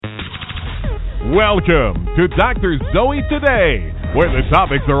Welcome to Dr. Zoe Today, where the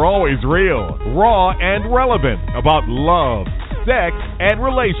topics are always real, raw, and relevant about love, sex, and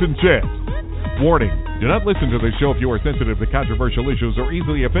relationships. Warning, do not listen to this show if you are sensitive to controversial issues or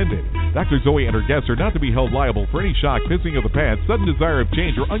easily offended. Dr. Zoe and her guests are not to be held liable for any shock, pissing of the pants, sudden desire of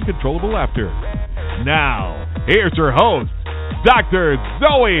change, or uncontrollable laughter. Now, here's your host, Dr.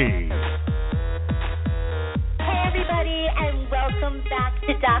 Zoe. Welcome back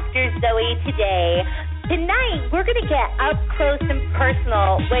to Dr. Zoe Today. Tonight, we're going to get up close and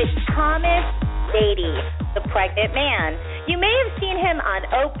personal with Thomas Beatty, the pregnant man. You may have seen him on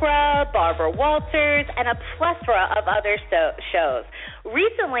Oprah, Barbara Walters, and a plethora of other shows.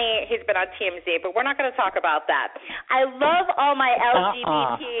 Recently, he's been on TMZ, but we're not going to talk about that. I love all my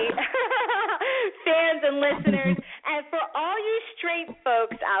LGBT fans and listeners. And for all you straight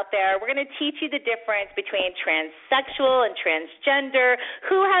folks out there, we're going to teach you the difference between transsexual and transgender,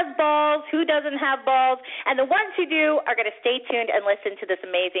 who has balls, who doesn't have balls, and the ones who do are going to stay tuned and listen to this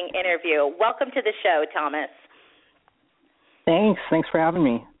amazing interview. Welcome to the show, Thomas. Thanks for having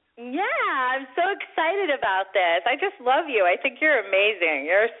me. Yeah, I'm so excited about this. I just love you. I think you're amazing.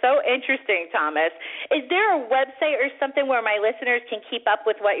 You're so interesting, Thomas. Is there a website or something where my listeners can keep up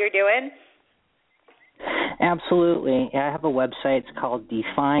with what you're doing? Absolutely. I have a website. It's called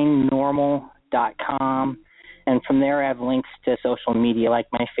definenormal.com, and from there I have links to social media like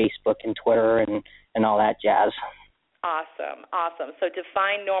my Facebook and Twitter and all that jazz. Awesome. So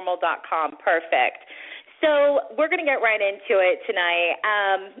definenormal.com. Perfect. So we're going to get right into it tonight.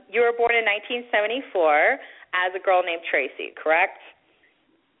 You were born in 1974 as a girl named Tracy, correct?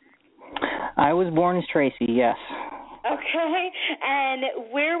 I was born as Tracy, yes. Okay. And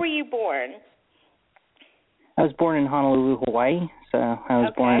where were you born? I was born in Honolulu, Hawaii, so I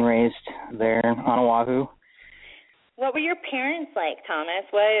was born and raised there on Oahu. What were your parents like, Thomas?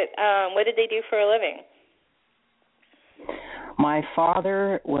 What did they do for a living? My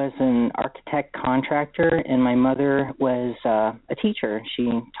father was an architect contractor, and my mother was a teacher. She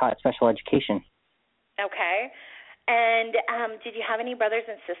taught special education. Okay. And did you have any brothers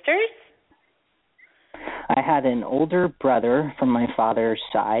and sisters? I had an older brother from my father's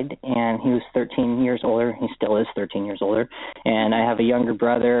side, and he was 13 years older. He still is 13 years older. And I have a younger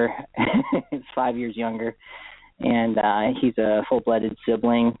brother. He's 5 years younger, and he's a full-blooded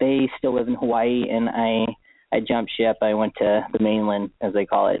sibling. They still live in Hawaii, and I jumped ship. I went to the mainland, as they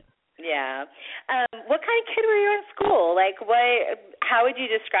call it. Yeah. What kind of kid were you in school? How would you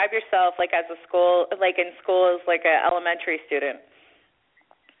describe yourself, in school as an elementary student?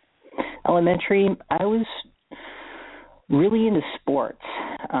 Elementary, I was really into sports.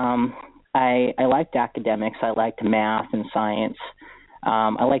 I liked academics. I liked math and science.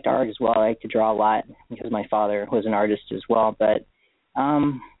 I liked art as well. I liked to draw a lot because my father was an artist as well, but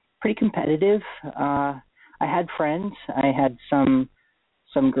pretty competitive. I had friends. I had some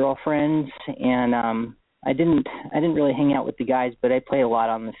girlfriends, and I didn't really hang out with the guys, but I played a lot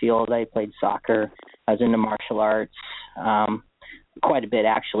on the field. I played soccer. I was into martial arts, quite a bit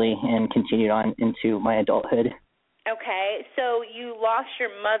actually, and continued on into my adulthood. Okay, so you lost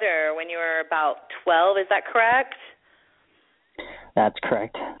your mother when you were about 12. Is that correct? That's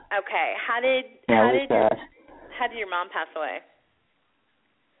correct. Okay, how did your mom pass away?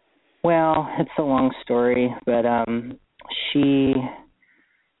 Well, it's a long story, but she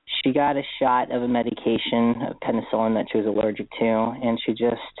got a shot of a medication, of penicillin, that she was allergic to, and she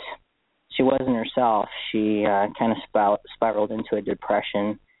wasn't herself. She kind of spiraled into a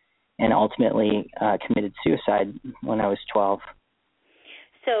depression and ultimately committed suicide when I was 12.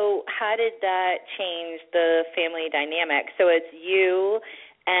 So how did that change the family dynamic? So it's you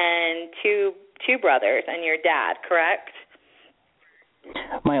and two brothers and your dad, correct?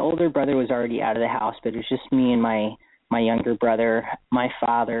 My older brother was already out of the house, but it was just me and my younger brother. My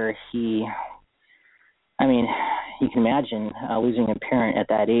father, you can imagine losing a parent at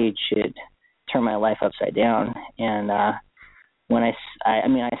that age. It turned my life upside down. And when I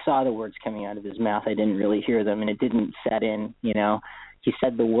saw the words coming out of his mouth, I didn't really hear them, and it didn't set in. He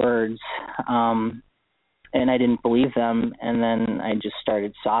said the words, and I didn't believe them. And then I just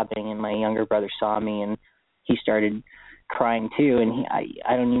started sobbing, and my younger brother saw me, and he started crying too, and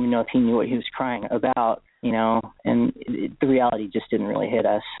I don't even know if he knew what he was crying about, and the reality just didn't really hit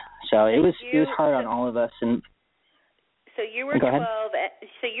us. So it was hard on all of us. And so you were 12.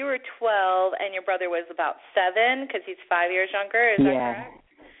 So you were 12, and your brother was about 7 because he's 5 years younger. Is that correct?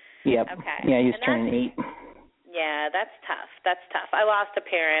 Yep. Okay. Yeah, he was turning 8. Yeah, that's tough. I lost a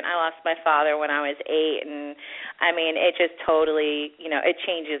parent. I lost my father when I was 8, and it just totally, it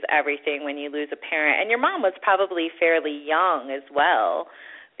changes everything when you lose a parent. And your mom was probably fairly young as well,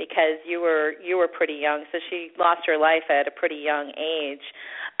 because you were pretty young. So she lost her life at a pretty young age.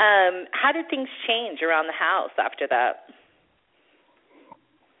 How did things change around the house after that?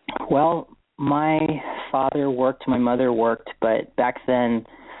 Well, my father worked, my mother worked, but back then,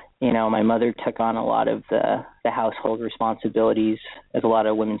 you know, my mother took on a lot of the household responsibilities, as a lot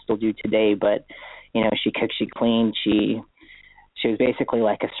of women still do today. But, you know, she cooked, she cleaned, she was basically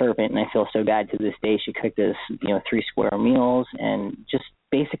like a servant, and I feel so bad to this day. She cooked us, 3 square meals and just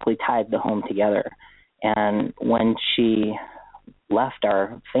basically tied the home together. And when she left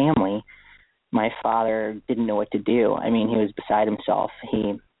our family, my father didn't know what to do. I mean, he was beside himself.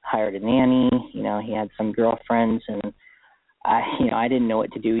 He hired a nanny, he had some girlfriends, and I didn't know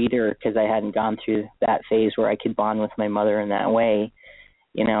what to do either, because I hadn't gone through that phase where I could bond with my mother in that way,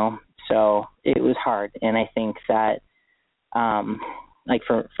 so it was hard. And I think that, like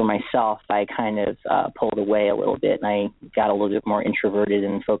for myself, I kind of pulled away a little bit, and I got a little bit more introverted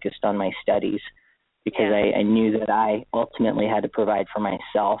and focused on my studies, because I knew that I ultimately had to provide for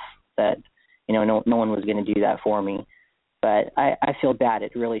myself, that, no one was going to do that for me. But I feel bad.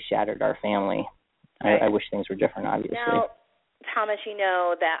 It really shattered our family. Right. I wish things were different, obviously. Now, Thomas, you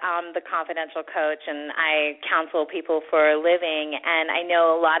know that I'm the confidential coach, and I counsel people for a living, and I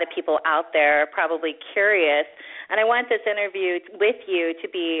know a lot of people out there are probably curious, and I want this interview with you to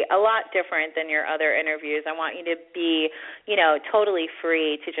be a lot different than your other interviews. I want you to be, totally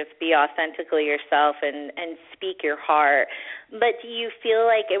free to just be authentically yourself and speak your heart. But do you feel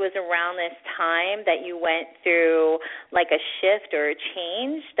like it was around this time that you went through like a shift or a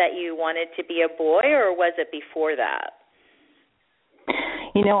change, that you wanted to be a boy, or was it before that?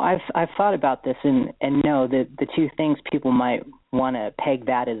 I've thought about this, and no, the two things, people might want to peg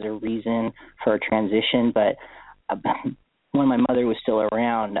that as a reason for a transition, but when my mother was still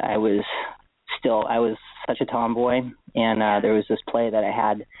around, I was such a tomboy, and there was this play that I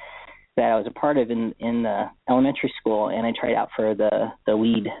had that I was a part of in the elementary school, and I tried out for the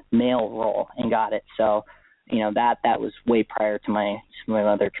lead male role and got it. So, that was way prior to my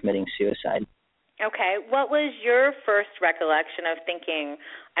mother committing suicide. Okay. What was your first recollection of thinking,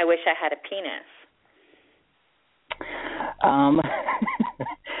 I wish I had a penis?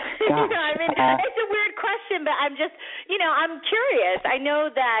 Gosh, it's a weird question, but I'm just, I'm curious. I know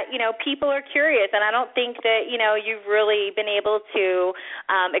that, people are curious, and I don't think that, you've really been able to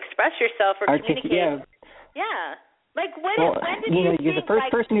express yourself or communicate. Yeah. Like, when did you think, you're the first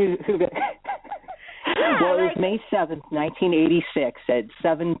person who well, it was May 7th, 1986 at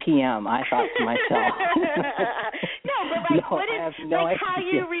 7 p.m., I thought to myself. How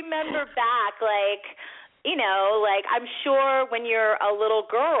you remember back, I'm sure when you're a little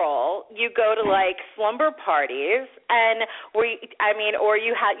girl, you go to slumber parties, and you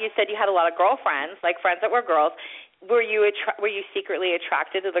said you had a lot of girlfriends, like friends that were girls. Were you secretly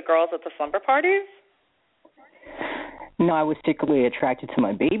attracted to the girls at the slumber parties? No, I was secretly attracted to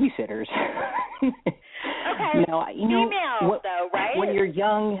my babysitters. Okay. Females, though, right? When you're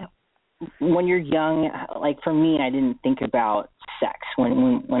young, like for me, I didn't think about sex. When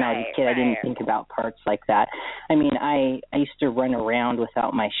I was a kid, I didn't think about parts like that. I mean, I used to run around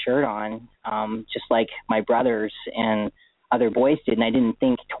without my shirt on, just like my brothers and other boys did, and I didn't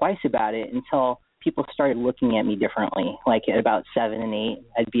think twice about it until people started looking at me differently. Like at about 7 and 8,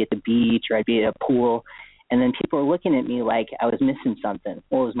 I'd be at the beach or I'd be at a pool, and then people were looking at me like I was missing something.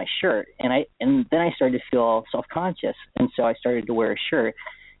 Well, it was my shirt, and then I started to feel self-conscious, and so I started to wear a shirt.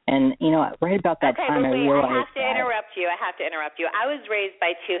 And, right about that time, I realized... I have to interrupt you. I was raised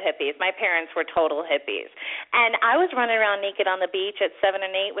by 2 hippies. My parents were total hippies. And I was running around naked on the beach at 7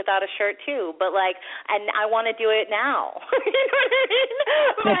 and 8 without a shirt, too. But, and I want to do it now. You know what I mean?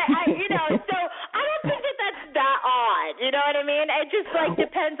 But, so I don't think that's that odd. You know what I mean? It just,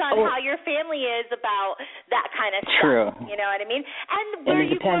 depends on how your family is about that kind of stuff. True. You know what I mean? And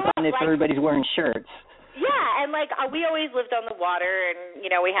it depends on if everybody's wearing shirts. Yeah, and we always lived on the water, and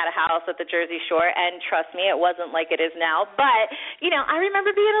we had a house at the Jersey Shore, and trust me, it wasn't like it is now. But I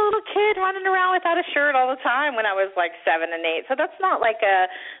remember being a little kid running around without a shirt all the time when I was 7 and 8. So that's not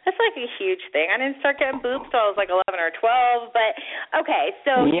that's a huge thing. I didn't start getting boobs till I was 11 or 12. But okay,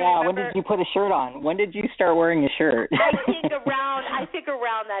 so when did you put a shirt on? When did you start wearing a shirt? I think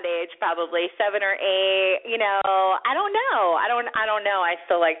around that age, probably 7 or 8. I don't know. I don't know. I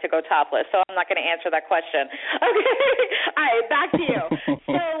still like to go topless, so I'm not going to answer that question. Okay. All right, back to you.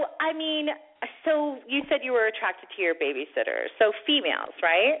 So you said you were attracted to your babysitters. So females,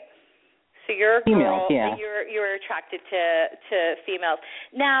 right? So you're a girl, females, yeah. You're attracted to females.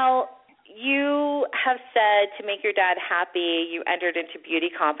 Now, you have said to make your dad happy, you entered into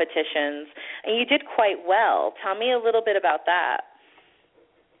beauty competitions, and you did quite well. Tell me a little bit about that.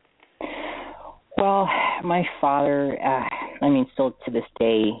 Well, my father, still to this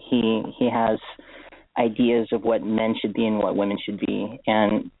day, he has ideas of what men should be and what women should be,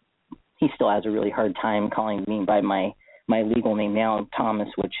 and he still has a really hard time calling me by my legal name now, Thomas,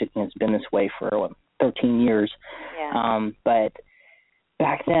 which has been this way for 13 years. Yeah. But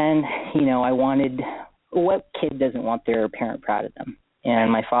back then, I wanted, what kid doesn't want their parent proud of them?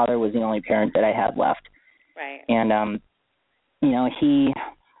 And my father was the only parent that I had left. Right. And,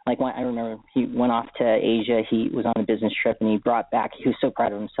 I remember he went off to Asia. He was on a business trip, and he brought back, he was so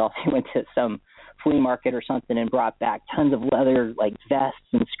proud of himself. He went to some flea market or something and brought back tons of leather,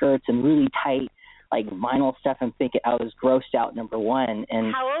 vests and skirts and really tight, vinyl stuff. I'm thinking I was grossed out, number one.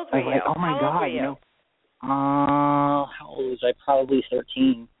 And how old were you? Like, oh, my God, how old was I? Probably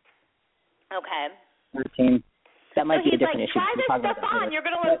 13. Okay. 13. That might be a different issue. Try this stuff on. You're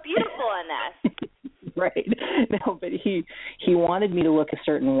going to look beautiful in this. Right. No, but he wanted me to look a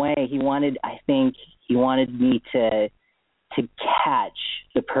certain way. He wanted me to catch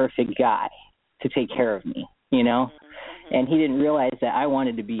the perfect guy to take care of me, Mm-hmm. And he didn't realize that I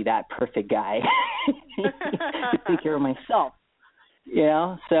wanted to be that perfect guy to take care of myself,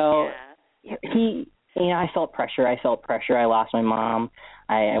 So I felt pressure. I lost my mom.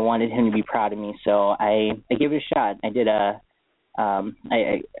 I wanted him to be proud of me, so I gave it a shot. I did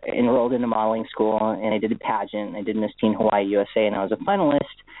I enrolled in a modeling school, and I did a pageant. I did Miss Teen Hawaii USA, and I was a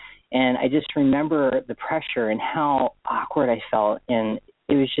finalist. And I just remember the pressure and how awkward I felt, and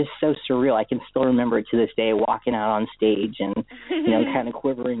it was just so surreal. I can still remember it to this day, walking out on stage and kind of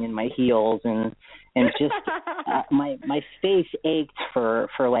quivering in my heels, and just my face ached for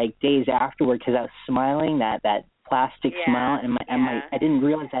days afterward because I was smiling that plastic smile, and I didn't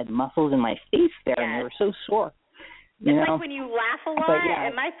realize I had muscles in my face there, and they were so sore. It's like when you laugh a lot,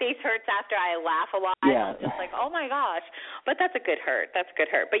 and my face hurts after I laugh a lot. Yeah. I'm just like, oh, my gosh. But that's a good hurt.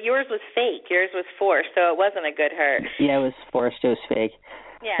 But yours was fake. Yours was forced, so it wasn't a good hurt. Yeah, it was forced. It was fake.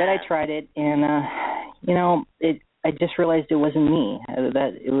 Yeah. But I tried it, and, I just realized it wasn't me.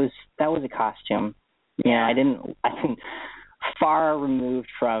 That was a costume. I'm far removed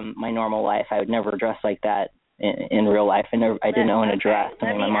from my normal life. I would never dress like that in real life. I didn't own a dress.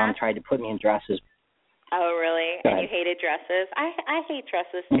 My mom tried to put me in dresses. Oh, really? And you hated dresses? I hate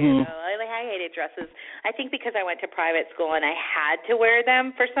dresses, too, Mm-hmm. though. I hated dresses. I think because I went to private school and I had to wear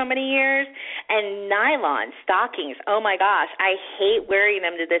them for so many years. And nylon stockings, oh, my gosh, I hate wearing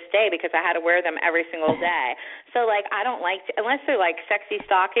them to this day because I had to wear them every single day. So, I don't like to, unless they're, sexy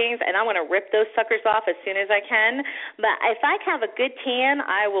stockings, and I want to rip those suckers off as soon as I can. But if I have a good tan,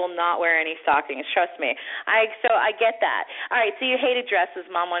 I will not wear any stockings, trust me. So I get that. All right, so you hated dresses.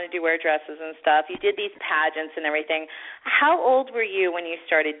 Mom wanted you to wear dresses and stuff. You did these pageants and everything. How old were you when you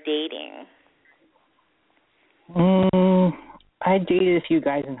started dating? I dated a few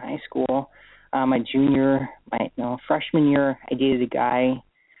guys in high school. My freshman year, I dated a guy,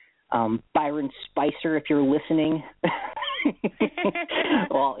 Byron Spicer, if you're listening.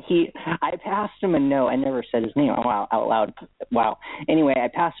 Well, I passed him a note. I never said his name out loud. Wow. Anyway, I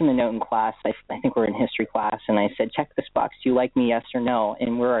passed him a note in class. I think we're in history class, and I said, check this box. Do you like me, yes or no?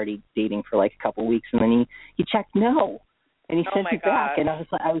 And we're already dating for a couple weeks, and then he checked no, and he sent it back, and I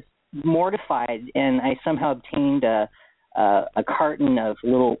was mortified, and I somehow obtained a carton of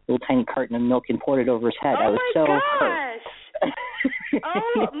little tiny carton of milk and poured it over his head. I was so hurt.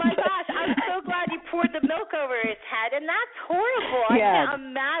 Oh, my gosh. I'm so glad you poured the milk over his head, and that's horrible. Yeah. I can't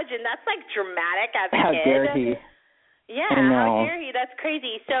imagine. That's, dramatic as a kid. How dare he? Yeah, how dare he? That's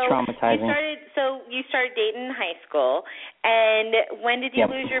crazy. So traumatizing. You started dating in high school, and when did you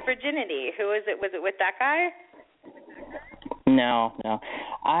lose your virginity? Who was it? Was it with that guy? No.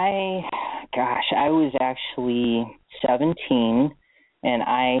 I was actually 17, and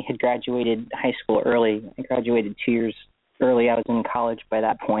I had graduated high school early. I graduated 2 years early. I was in college by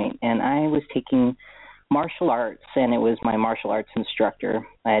that point, and I was taking martial arts, and it was my martial arts instructor.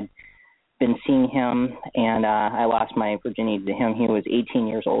 I had been seeing him, and I lost my virginity to him. He was 18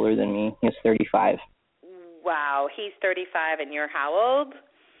 years older than me. He was 35. Wow, he's 35, and you're how old?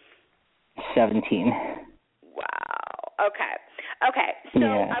 17. Wow. Okay. So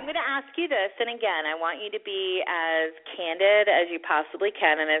I'm going to ask you this, and again, I want you to be as candid as you possibly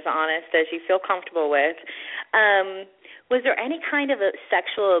can and as honest as you feel comfortable with. Was there any kind of a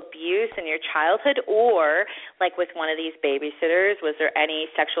sexual abuse in your childhood, or with one of these babysitters, was there any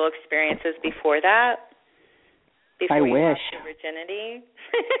sexual experiences before that? Before you wish. Lost your virginity?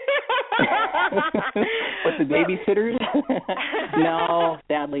 With the babysitters? No,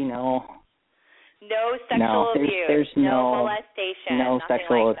 sadly, no. No sexual abuse. There's no molestation. No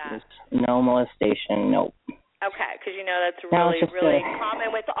sexual abuse. No molestation. Nope. Okay, because that's really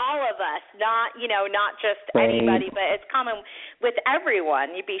common with all of us. not just Right. anybody, but it's common with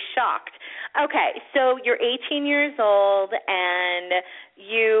everyone. You'd be shocked. Okay, so you're 18 years old, and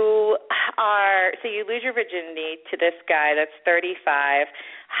you lose your virginity to this guy that's 35.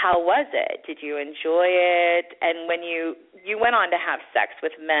 How was it? Did you enjoy it? And when you went on to have sex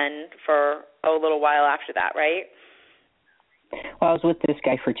with men for a little while after that, right? Well, I was with this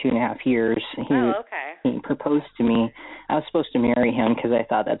guy for 2.5 years. Okay. He proposed to me. I was supposed to marry him because I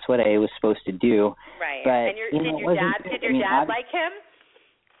thought that's what I was supposed to do. Right. But, and did your dad like him?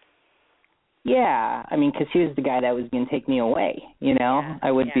 Yeah. I mean, because he was the guy that was going to take me away, Yeah.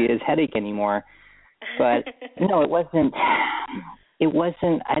 I wouldn't be his headache anymore. But, no, it wasn't.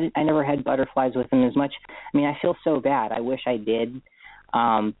 I never had butterflies with him as much. I mean, I feel so bad. I wish I did.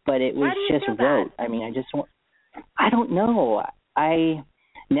 But it was just rote. I mean, I don't know.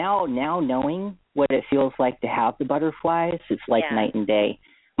 Now knowing what it feels like to have the butterflies, it's like night and day.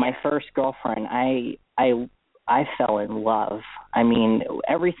 My first girlfriend, I fell in love. I mean,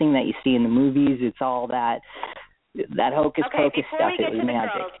 everything that you see in the movies, it's all that hocus pocus stuff. It was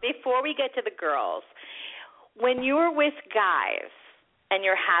magic. Before we get to the girls, when you're with guys and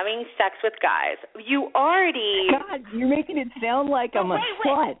you're having sex with guys, you already... God, you're making it sound like I'm a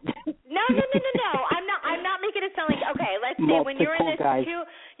slut. No. I'm not making it sound like... Okay, let's say when you're in this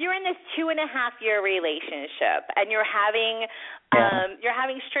 2.5-year relationship and you're having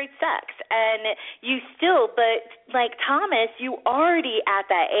straight sex, and you still, but like Thomas, you already at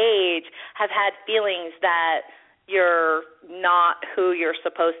that age have had feelings that you're not who you're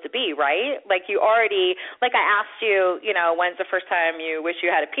supposed to be, right? Like you already, like I asked you, when's the first time you wish you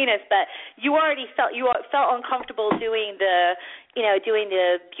had a penis, but you already felt uncomfortable doing the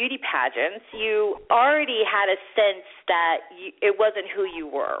beauty pageants. You already had a sense that it wasn't who you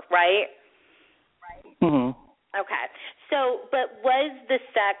were, right? Mhm. Okay. So, but was the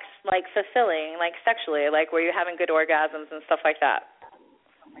sex like fulfilling, like sexually, like were you having good orgasms and stuff like that?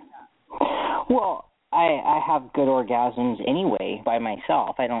 Well, I have good orgasms anyway by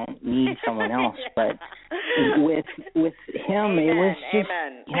myself. I don't need someone else. But with him, it was just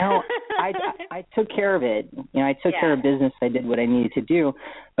I took care of it. I took care of business. I did what I needed to do,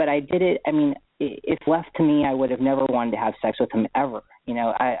 but I did it. I mean, if left to me, I would have never wanted to have sex with him ever.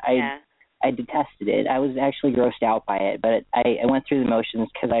 I detested it. I was actually grossed out by it, but I went through the motions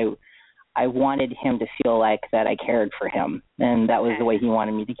because I wanted him to feel like that I cared for him, and that was the way he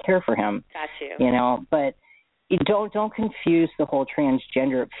wanted me to care for him. Got you. But don't confuse the whole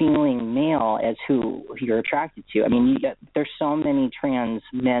transgender feeling male as who you're attracted to. I mean, there's so many trans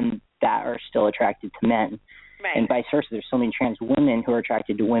men that are still attracted to men, and vice versa. There's so many trans women who are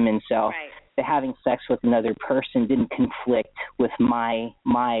attracted to women. So the having sex with another person didn't conflict with my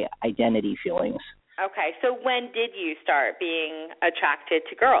identity feelings. Okay, so when did you start being attracted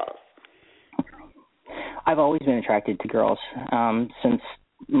to girls? I've always been attracted to girls since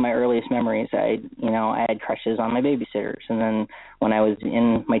my earliest memories. I had crushes on my babysitters, and then when I was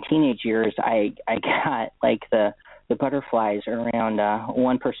in my teenage years, I got like the butterflies around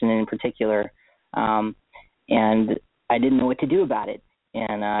one person in particular, and I didn't know what to do about it.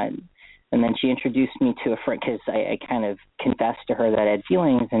 And then she introduced me to a friend because I kind of confessed to her that I had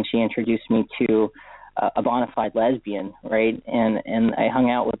feelings, and she introduced me to a bona fide lesbian, right? And I hung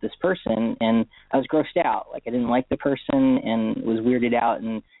out with this person, and I was grossed out. Like, I didn't like the person and was weirded out,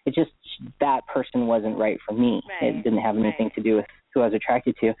 and it just, that person wasn't right for me. It didn't have anything to do with who I was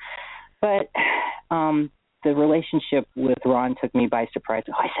attracted to. But the relationship with Ron took me by surprise.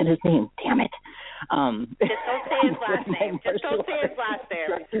 Oh, I said his name. Damn it. Just don't say his last name. Just don't say his last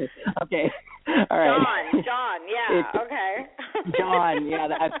name. Okay. All right. John. Yeah. Okay. John. Yeah.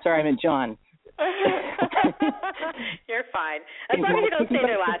 I'm sorry. I meant John. You're fine. As long as you don't say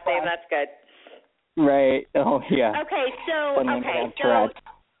their last name, that's good. Right. Oh, yeah. Okay. So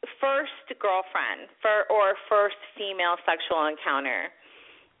first girlfriend or first female sexual encounter.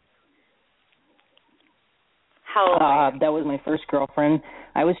 How old? That was my first girlfriend.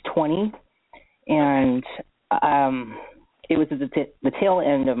 I was 20, and it was at the tail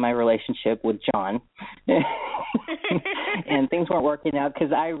end of my relationship with John. And things weren't working out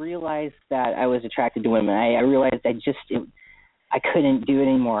because I realized that I was attracted to women. I realized I couldn't do it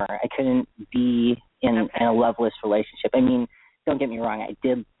anymore. I couldn't be in a loveless relationship. I mean, don't get me wrong.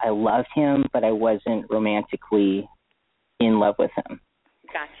 I loved him, but I wasn't romantically in love with him.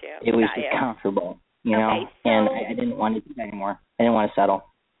 Got you. It was just comfortable, and I didn't want to do that anymore. I didn't want to settle.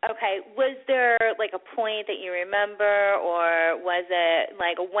 Okay. Was there like a point that you remember, or was it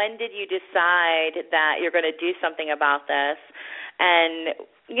like when did you decide that you're going to do something about this? And,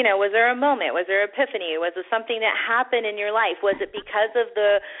 was there a moment? Was there an epiphany? Was it something that happened in your life? Was it because of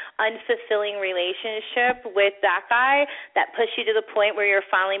the unfulfilling relationship with that guy that pushed you to the point where you're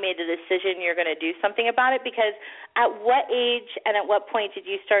finally made the decision you're going to do something about it? Because at what age and at what point did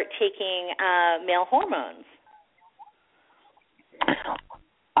you start taking male hormones?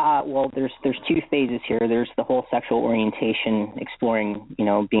 Well, there's two phases here. There's the whole sexual orientation, exploring,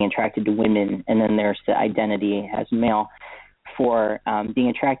 being attracted to women, and then there's the identity as male. For being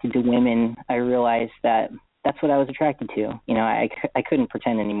attracted to women, I realized that that's what I was attracted to. I couldn't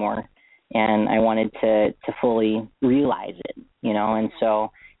pretend anymore, and I wanted to fully realize it, And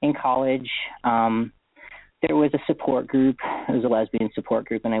so in college, there was a support group. It was a lesbian support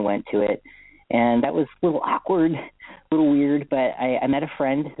group, and I went to it. And that was a little awkward, a little weird, but I met a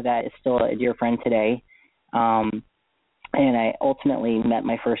friend that is still a dear friend today. And I ultimately met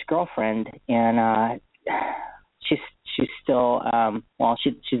my first girlfriend, and she's still,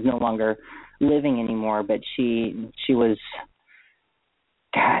 she's no longer living anymore, but she was,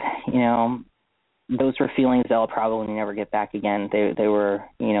 God, those were feelings that I'll probably never get back again. They were,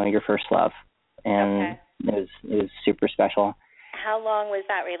 your first love, and it was super special. How long was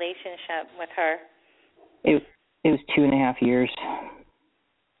that relationship with her? It was 2.5 years.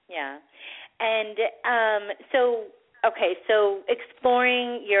 Yeah. And so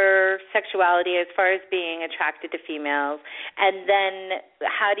exploring your sexuality as far as being attracted to females, and then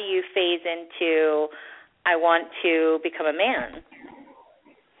how do you phase into, I want to become a man?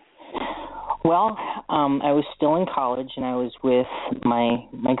 Well, I was still in college, and I was with my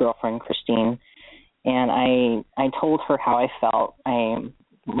girlfriend, Christine, and I told her how I felt. I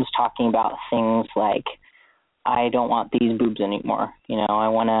was talking about things like, I don't want these boobs anymore. I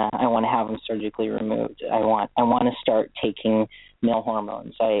want to have them surgically removed. I want to start taking male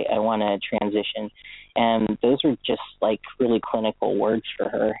hormones. I want to transition. And those are just like really clinical words for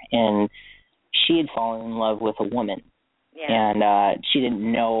her. And she had fallen in love with a woman. Yeah. And she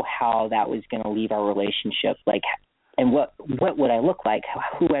didn't know how that was going to leave our relationship. Like, and what would I look like?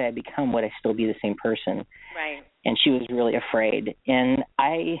 Who would I become? Would I still be the same person? Right. And she was really afraid. And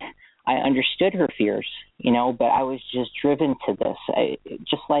I understood her fears, but I was just driven to this.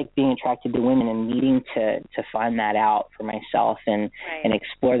 Just like being attracted to women and needing to find that out for myself and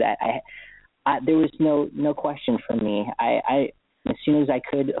explore that. There was no question for me. I as soon as I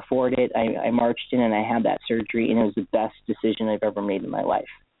could afford it, I marched in and I had that surgery, and it was the best decision I've ever made in my life.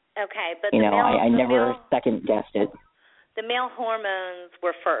 Okay, but I never second guessed it. The male hormones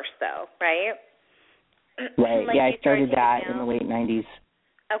were first, though, right? Right. Like I started that in the late 90s.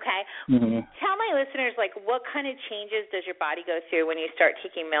 Okay. Mm-hmm. Tell my listeners, what kind of changes does your body go through when you start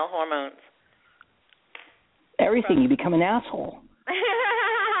taking male hormones? Everything. You become an asshole.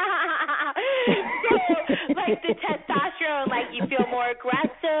 So, the testosterone, you feel more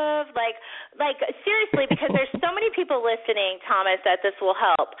aggressive, seriously, because there's so many people listening, Thomas, that this will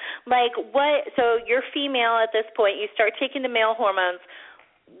help. So you're female at this point, you start taking the male hormones.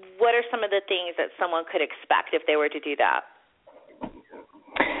 What are some of the things that someone could expect if they were to do that?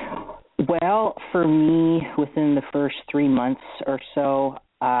 Well, for me, within the first 3 months or so,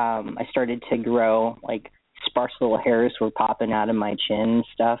 I started to grow, sparse little hairs were popping out of my chin and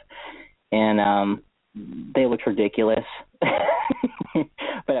stuff, and they looked ridiculous.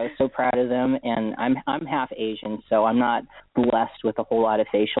 But I was so proud of them, and I'm half Asian, so I'm not blessed with a whole lot of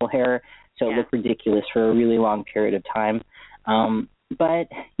facial hair, so it looked ridiculous for a really long period of time. But,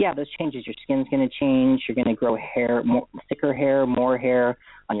 yeah, those changes. Your skin's going to change. You're going to grow hair, thicker hair, more hair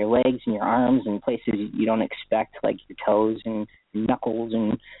on your legs and your arms and places you don't expect, like your toes and your knuckles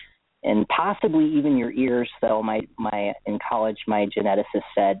and possibly even your ears, though in college my geneticist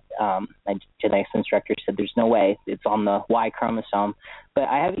said, my genetics instructor said there's no way. It's on the Y chromosome. But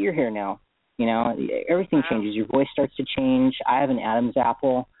I have ear hair now. Everything changes. Your voice starts to change. I have an Adam's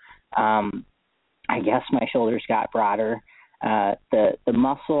apple. I guess my shoulders got broader. The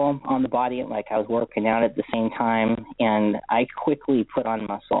muscle on the body, I was working out at the same time, and I quickly put on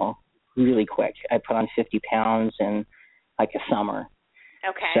muscle, really quick. I put on 50 pounds in a summer.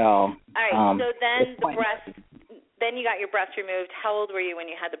 Okay. So, all right. So then you got your breast removed. How old were you when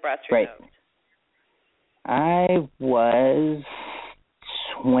you had the breast removed? I was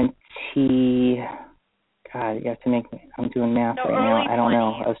 20. God, you have to make me. I'm doing math right now. I don't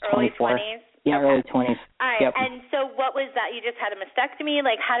know. I was 24. Early 20s? Yeah, okay. Early 20s. All right. Yep. And so what was that? You just had a mastectomy?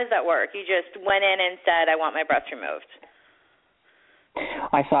 How does that work? You just went in and said, I want my breast removed.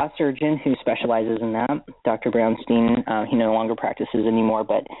 I saw a surgeon who specializes in that, Dr. Brownstein. He no longer practices anymore,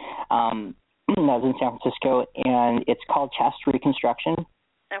 but that was in San Francisco, and it's called chest reconstruction.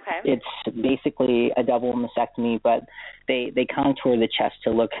 Okay. It's basically a double mastectomy, but they contour the chest to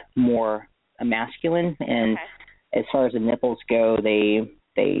look more masculine, and as far as the nipples go, they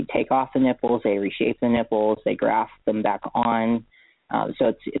they take off the nipples, they reshape the nipples, they graft them back on.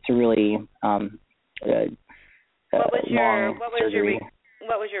 So it's a really long surgery.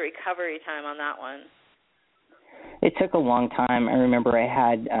 What was your recovery time on that one? It took a long time. I remember I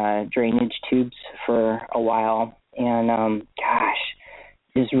had drainage tubes for a while, and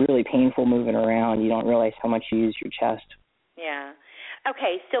it's really painful moving around. You don't realize how much you use your chest. Yeah.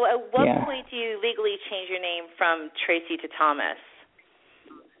 Okay, so at what point do you legally change your name from Tracy to Thomas?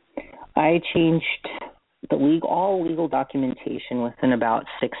 I changed all legal documentation within about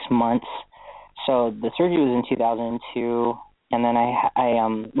 6 months. So the surgery was in 2002, and then I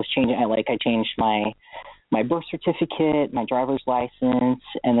was changing. I changed my birth certificate, my driver's license,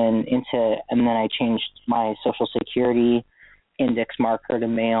 and then I changed my Social Security index marker to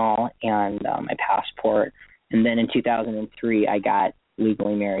male and my passport. And then in 2003, I got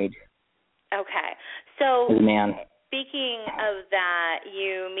legally married. Okay. So as a man. Speaking of that,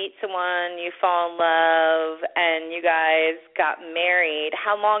 you meet someone, you fall in love, and you guys got married.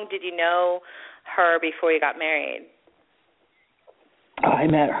 How long did you know her before you got married? I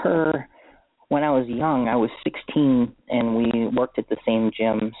met her when I was young. I was 16, and we worked at the same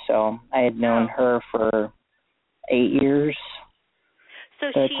gym. So I had known her for 8 years. So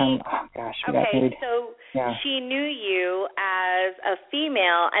we got married. So she knew you as a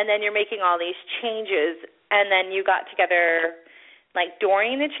female, and then you're making all these changes, and then you got together, like,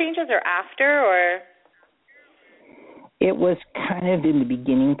 during the changes or after, or? It was kind of in the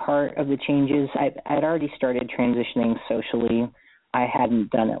beginning part of the changes. I'd already started transitioning socially. I hadn't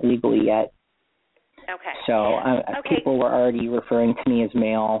done it legally yet. Okay. So people were already referring to me as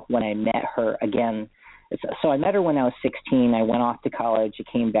male when I met her again. So I met her when I was 16. I went off to college. I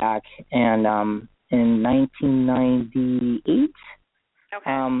came back, and in 1998,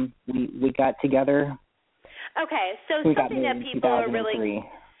 we got together. Okay, so something that people are really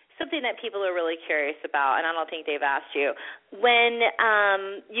curious about, and I don't think they've asked you, when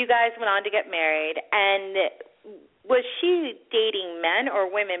you guys went on to get married, and was she dating men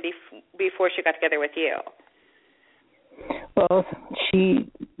or women before she got together with you? Both. She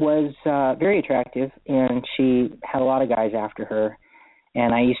was very attractive, and she had a lot of guys after her.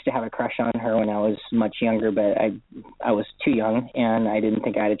 And I used to have a crush on her when I was much younger, but I was too young, and I didn't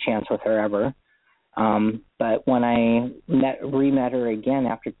think I had a chance with her ever. But when I re-met her again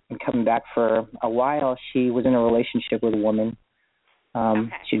after coming back for a while, she was in a relationship with a woman.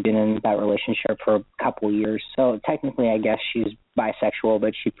 She'd been in that relationship for a couple of years. So technically, I guess she's bisexual,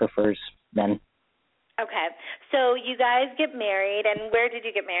 but she prefers men. Okay. So you guys get married, and where did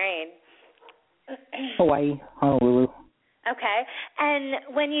you get married? Hawaii, Honolulu. Okay.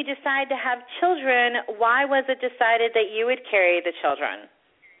 And when you decide to have children, why was it decided that you would carry the children?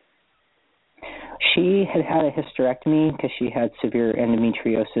 She had a hysterectomy because she had severe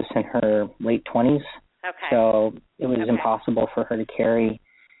endometriosis in her late 20s. Okay. So it was impossible for her to carry.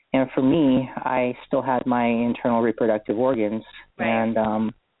 And for me, I still had my internal reproductive organs. Right. And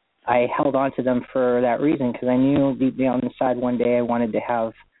I held on to them for that reason because I knew deep down inside one day I wanted to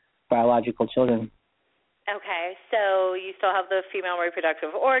have biological children. Okay, so you still have the female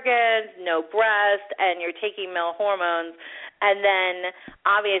reproductive organs, no breast, and you're taking male hormones, and then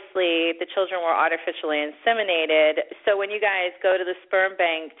obviously the children were artificially inseminated. So when you guys go to the sperm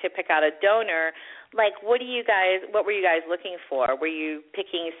bank to pick out a donor, like what were you guys looking for? Were you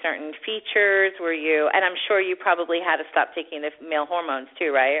picking certain features? And I'm sure you probably had to stop taking the male hormones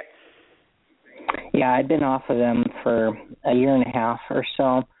too, right? Yeah, I'd been off of them for a year and a half or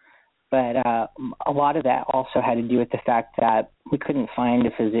so. But a lot of that also had to do with the fact that we couldn't find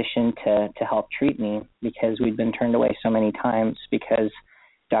a physician to help treat me because we'd been turned away so many times because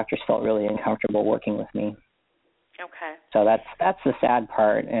doctors felt really uncomfortable working with me. Okay. So that's the sad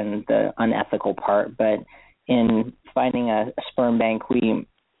part and the unethical part. But in finding a sperm bank, it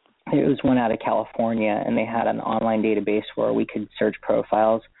was one out of California, and they had an online database where we could search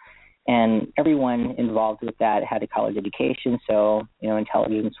profiles. And everyone involved with that had a college education, so,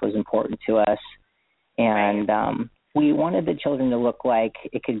 intelligence was important to us. And we wanted the children to look like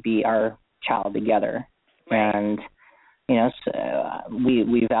it could be our child together. Right. And, so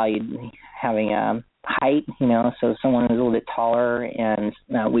we valued having a height, so someone was a little bit taller, and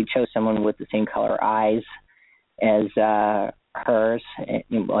we chose someone with the same color eyes as hers,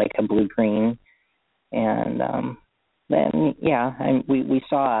 like a blue-green. And then, we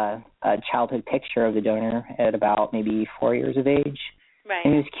saw a childhood picture of the donor at about maybe 4 years of age. Right.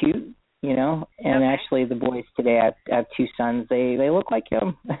 And it was cute, And actually, the boys today, I have two sons. They look like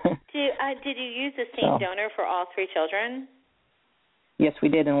him. Did you use the same donor for all three children? Yes, we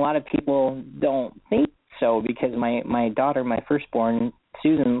did, and a lot of people don't think so because my daughter, my firstborn,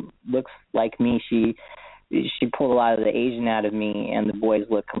 Susan looks like me. She pulled a lot of the Asian out of me, and the boys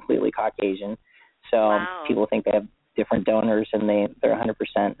look completely Caucasian. So people think they have different donors, and they're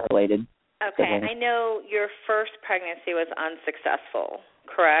 100% related. Okay, I know your first pregnancy was unsuccessful,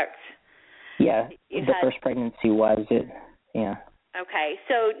 correct? Yeah, the first pregnancy was it. Yeah. Okay,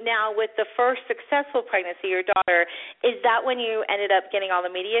 so now with the first successful pregnancy, your daughter, is that when you ended up getting all the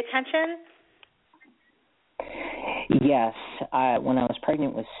media attention? Yes. When I was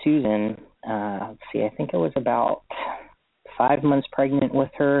pregnant with Susan, let's see, I think I was about 5 months pregnant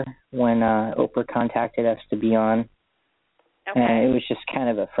with her when Oprah contacted us to be on. Okay. And it was just kind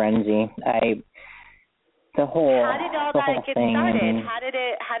of a frenzy. How did all that get started?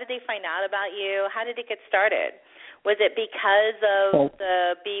 How did they find out about you? How did it get started? Was it because of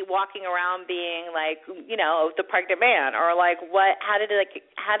walking around being like, you know, the pregnant man, or like what? How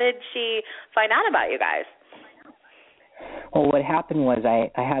did she find out about you guys? Well, what happened was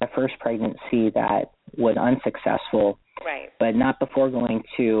I had a first pregnancy that was unsuccessful, right? But not before going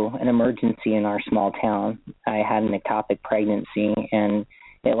to an emergency in our small town. I had an ectopic pregnancy, and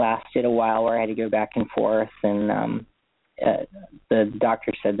it lasted a while where I had to go back and forth, and the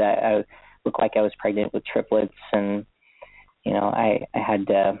doctor said that I looked like I was pregnant with triplets, and, you know, I had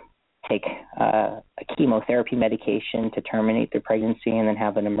to take a chemotherapy medication to terminate the pregnancy and then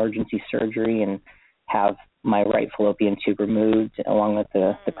have an emergency surgery and have my right fallopian tube removed along with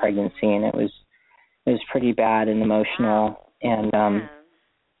the pregnancy, and it was pretty bad and emotional. And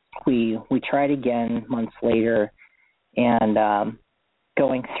we tried again months later, and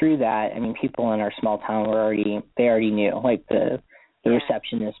going through that, I mean, people in our small town they already knew, like the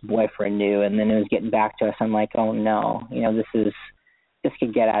receptionist boyfriend knew, and then it was getting back to us. I'm like, oh no, you know, this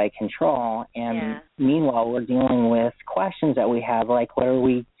could get out of control. And meanwhile, we're dealing with questions that we have, like, how are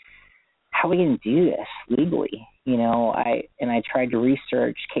we going to do this legally? You know, I tried to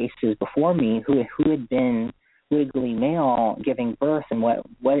research cases before me who had been legally male giving birth, and what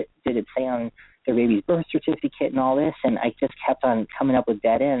did it say on their baby's birth certificate and all this, and I just kept on coming up with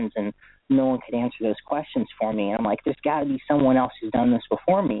dead ends, and no one could answer those questions for me. And I'm like, there's got to be someone else who's done this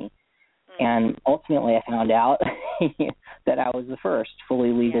before me. And ultimately I found out that I was the first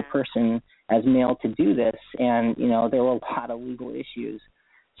fully legal person as male to do this, and, you know, there were a lot of legal issues.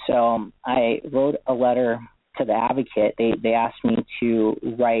 So I wrote a letter to the Advocate. They asked me to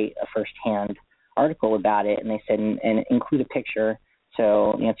write a first-hand article about it, and they said, and include a picture.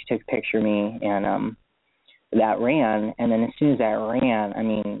 So Nancy took a picture of me, and that ran. And then as soon as that ran, I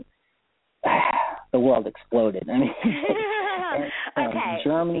mean, the world exploded. I mean,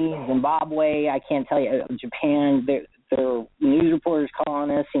 Germany, Zimbabwe, I can't tell you, Japan, there are news reporters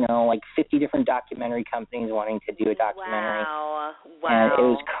calling us, you know, like 50 different documentary companies wanting to do a documentary. Wow. And it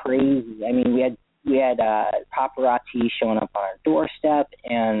was crazy. I mean, we had paparazzi showing up on our doorstep,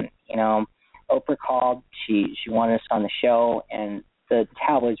 and, you know, Oprah called. She wanted us on the show, and the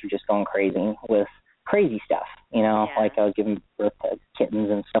tabloids were just going crazy with crazy stuff, you know, like I was giving birth to kittens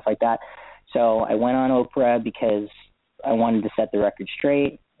and stuff like that. So I went on Oprah because I wanted to set the record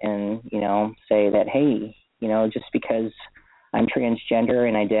straight and, you know, say that, hey, you know, just because I'm transgender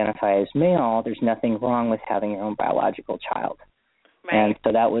and identify as male, there's nothing wrong with having your own biological child. Right. And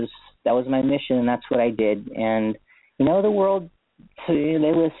so that was my mission, and that's what I did. And, you know, the world, they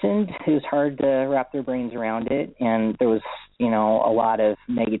listened. It was hard to wrap their brains around it, and there was, you know, a lot of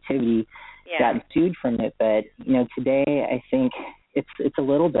negativity that ensued from it. But, you know, today I think it's a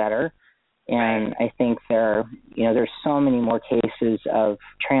little better. And I think there's so many more cases of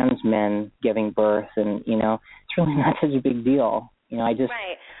trans men giving birth, and, you know, it's really not such a big deal. You know, I just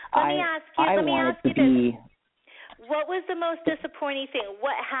Let me ask you this. What was the most disappointing thing?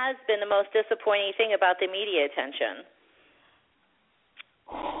 What has been the most disappointing thing about the media attention?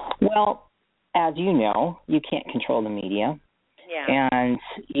 Well, as you know, you can't control the media. Yeah. And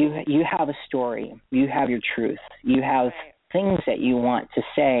you have a story. You have your truth. You have things that you want to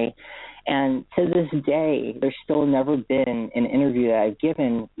say. And to this day, there's still never been an interview that I've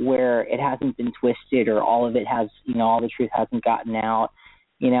given where it hasn't been twisted, or all of it has, you know, all the truth hasn't gotten out,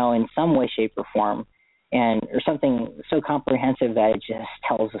 you know, in some way, shape, or form, or something so comprehensive that it just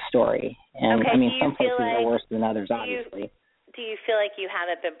tells a story. And I mean, some places are worse than others, obviously. Do you feel like you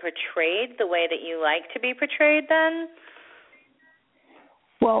haven't been portrayed the way that you like to be portrayed then?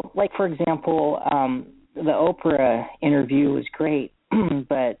 Well, like, for example, the Oprah interview was great,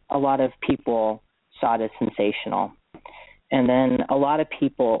 but a lot of people saw it as sensational. And then a lot of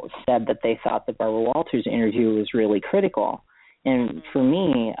people said that they thought the Barbara Walters interview was really critical. And for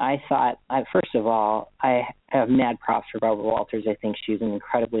me, I thought, first of all, I have mad props for Barbara Walters. I think she's an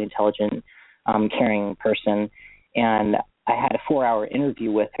incredibly intelligent, caring person. And I had a 4-hour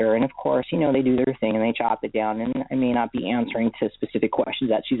interview with her, and of course, you know, they do their thing and they chop it down, and I may not be answering to specific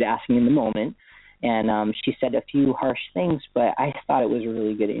questions that she's asking in the moment. And she said a few harsh things, but I thought it was a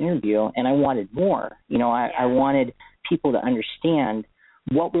really good interview, and I wanted more. You know, I wanted people to understand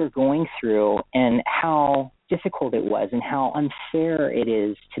what we're going through and how difficult it was and how unfair it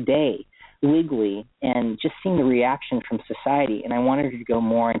is today legally, and just seeing the reaction from society. And I wanted her to go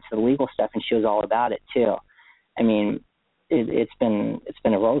more into the legal stuff, and she was all about it too. I mean, it's been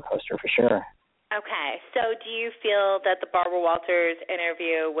a roller coaster for sure. Okay, so do you feel that the Barbara Walters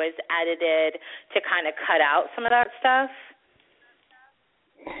interview was edited to kind of cut out some of that stuff?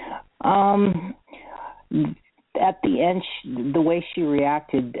 At the end, the way she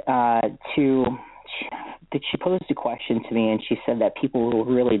reacted she posed a question to me, and she said that people were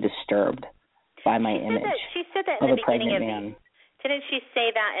really disturbed by my image. She said that in the beginning of the. Didn't she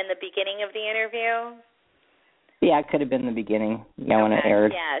say that in the beginning of the interview? Yeah, it could have been the beginning. Yeah, when it aired.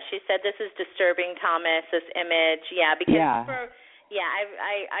 Yeah, she said this is disturbing, Thomas. This image. Yeah, because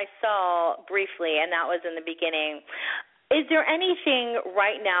I saw briefly, and that was in the beginning. Is there anything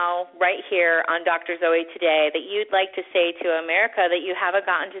right now, right here on Dr. Zoe Today, that you'd like to say to America that you haven't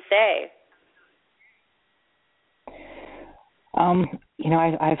gotten to say? You know,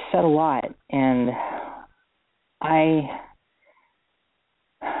 I've said a lot, and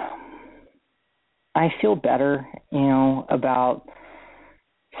I feel better, you know, about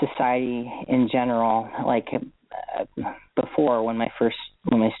society in general. Like before, when my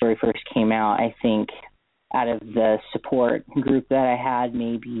story first came out, I think out of the support group that I had,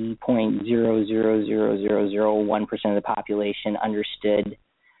 maybe 0.0000001% of the population understood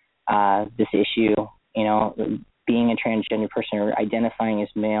this issue. You know, being a transgender person or identifying as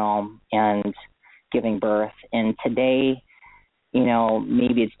male and giving birth. And today, you know,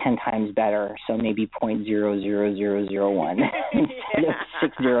 maybe it's 10 times better, so maybe 0.00001 instead of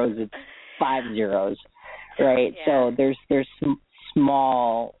 6 zeros, it's 5 zeros, right? Yeah. So there's some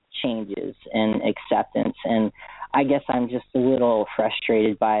small changes in acceptance, and I guess I'm just a little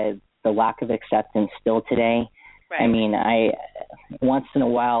frustrated by the lack of acceptance still today. Right. I mean, once in a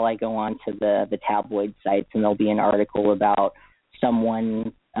while I go on to the tabloid sites, and there'll be an article about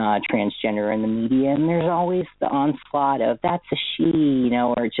someone transgender in the media, and there's always the onslaught of that's a she, you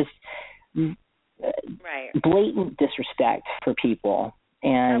know, or just blatant disrespect for people.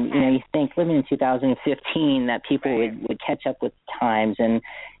 And you know, you think living in 2015 that people would catch up with the times and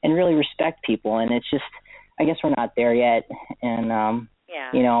really respect people, and it's just, I guess we're not there yet. And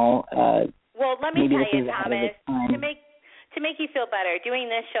you know, well, let me tell you, Thomas, to make you feel better, doing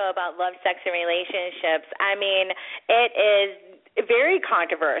this show about love, sex, and relationships, I mean, it is very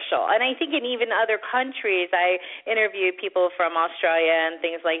controversial. And I think in even other countries, I interviewed people from Australia and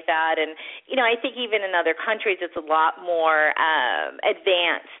things like that. And, you know, I think even in other countries, it's a lot more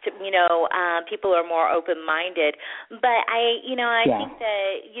advanced. You know, people are more open-minded. But I think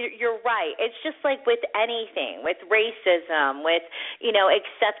that you're right. It's just like with anything, with racism, with, you know,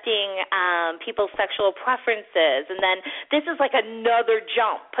 accepting people's sexual preferences. And then this is like another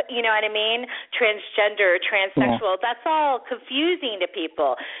jump, you know what I mean? Transgender, transsexual, that's all confusing to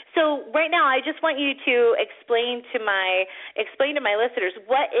people. So right now, I just want you to explain to my listeners,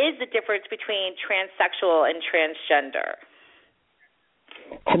 what is the difference between transsexual and transgender?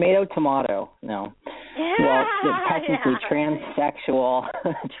 Tomato. No. Well, technically, transsexual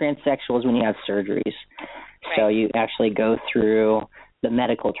is when you have surgeries. Right. So you actually go through the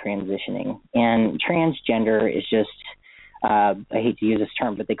medical transitioning, and transgender is just I hate to use this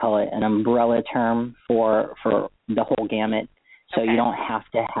term, but they call it an umbrella term for the whole gamut. So you don't have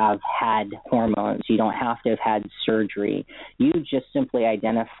to have had hormones. You don't have to have had surgery. You just simply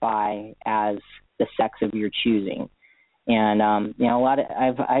identify as the sex of your choosing. And you know,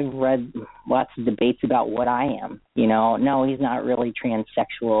 I've read lots of debates about what I am. You know, no, he's not really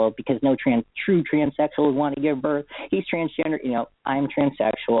transsexual because no true transsexual would want to give birth. He's transgender. You know, I'm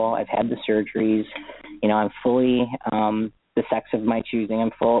transsexual. I've had the surgeries. You know, I'm fully the sex of my choosing.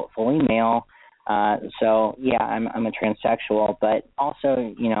 I'm fully male. So yeah, I'm a transsexual, but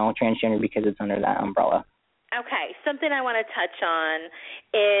also, you know, transgender because it's under that umbrella. Okay, something I want to touch on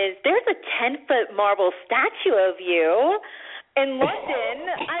is there's a 10-foot marble statue of you in London.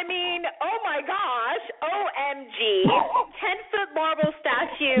 I mean, oh my gosh, OMG, 10-foot marble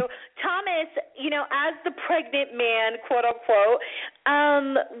statue. Thomas, you know, as the pregnant man, quote unquote,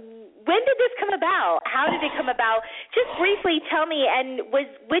 when did this come about? How did it come about? Just briefly tell me, and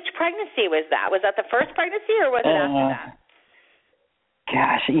which pregnancy was that? Was that the first pregnancy or was it after that?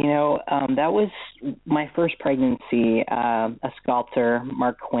 Gosh, you know, that was my first pregnancy. A sculptor,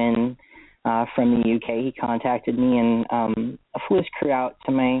 Mark Quinn, from the UK. He contacted me, and flew his crew out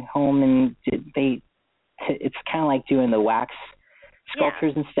to my home, and it's kind of like doing the wax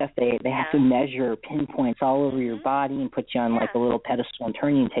sculptures and stuff. They have to measure pinpoints all over your body and put you on like a little pedestal and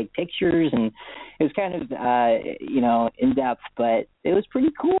turn you and take pictures, and it was kind of in depth, but it was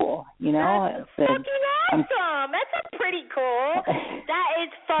pretty cool. That's fucking awesome. That's pretty cool. That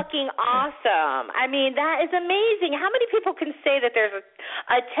is fucking awesome. I mean, that is amazing. How many people can say that there's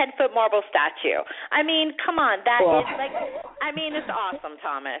a 10-foot marble statue? I mean, come on. That is like, I mean, it's awesome,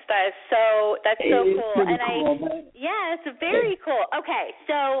 Thomas. That's so cool. And it's very cool. Okay,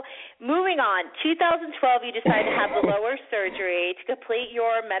 so moving on. 2012, you decided to have the lower surgery to complete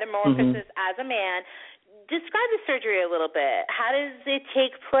your metamorphosis as a man. Describe the surgery a little bit. How does it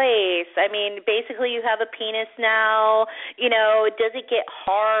take place? I mean, basically you have a penis now. Does it get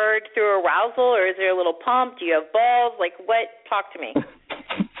hard through arousal, or is there a little pump? Do you have balls? Like, what? Talk to me.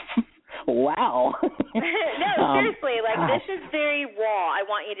 Wow. No, seriously, this is very raw. I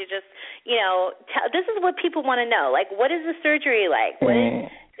want you to just, this is what people want to know. Like, what is the surgery like? What is,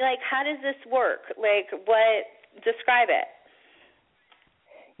 how does this work? Describe it.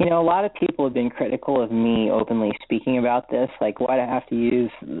 A lot of people have been critical of me openly speaking about this. Like, why do I have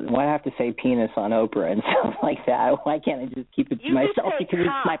to say penis on Oprah and stuff like that? Why can't I just keep it to myself? Because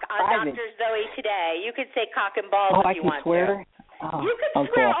it's my private. Dr. Zoe Today. You could say cock and balls if you want swear? To. You can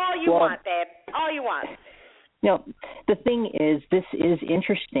swear all you want, babe. All you want. The thing is, this is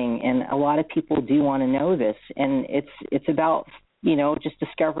interesting, and a lot of people do want to know this, and it's about, just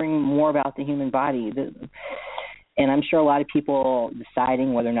discovering more about the human body. And I'm sure a lot of people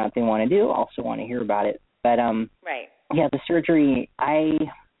deciding whether or not they want to do also want to hear about it. But the surgery, I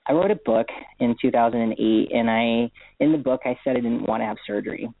wrote a book in 2008, and in the book I said I didn't want to have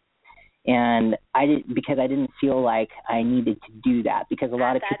surgery. And because I didn't feel like I needed to do that, because a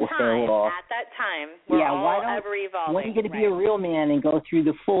lot of people say, well, at that time, we're all ever evolving. When are you going to be a real man and go through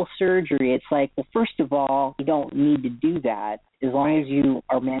the full surgery? It's like, well, first of all, you don't need to do that. As long as you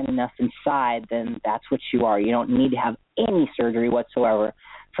are man enough inside, then that's what you are. You don't need to have any surgery whatsoever.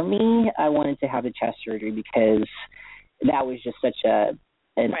 For me, I wanted to have a chest surgery because that was just such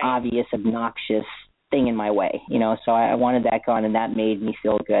an obvious, obnoxious thing in my way, so I wanted that gone, and that made me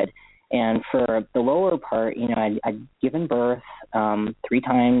feel good. And for the lower part, I'd given birth 3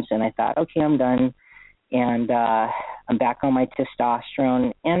 times, and I thought, okay, I'm done. And I'm back on my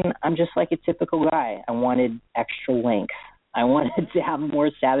testosterone, and I'm just like a typical guy. I wanted extra length. I wanted to have a more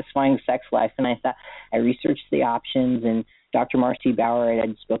satisfying sex life, and I researched the options, and Dr. Marcy Bauer,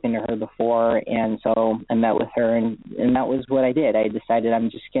 I'd spoken to her before, and so I met with her, and that was what I did. I decided I'm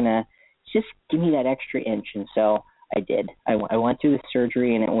just going to give me that extra inch, and so I did. I went through the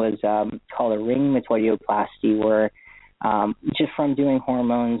surgery, and it was called a ring metoidioplasty, where just from doing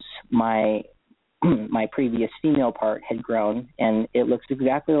hormones, my previous female part had grown, and it looks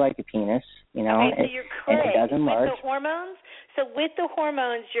exactly like a penis. Okay, so your clit, and it does enlarge. With the hormones? So with the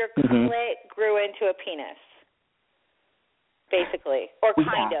hormones, your clit grew into a penis, basically, or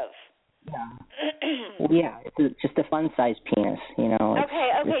kind of. Yeah. It's just a fun-sized penis, Okay.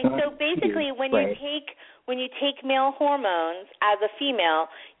 So basically, when you take male hormones as a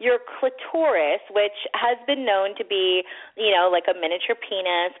female, your clitoris, which has been known to be, like a miniature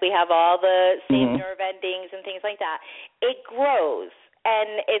penis, we have all the same nerve endings and things like that, it grows,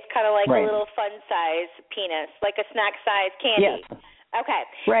 and it's kind of like a little fun-sized penis, like a snack-sized candy. Yes. Okay.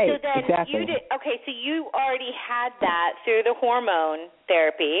 Right. So then exactly. so you already had that through the hormone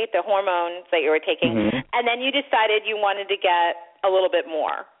therapy, the hormones that you were taking, and then you decided you wanted to get a little bit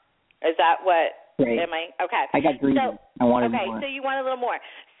more. Is that what? Right. Okay. I got greedy. I wanted more. Okay, so you want a little more.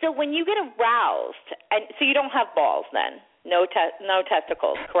 So when you get aroused, and so you don't have balls then, no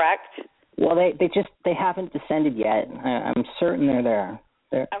testicles, correct? Well, they haven't descended yet. I'm certain they're there.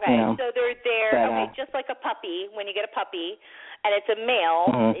 So they're there. But, just like a puppy. When you get a puppy, and it's a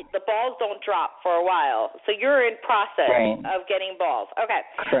male, the balls don't drop for a while. So you're in process of getting balls. Okay.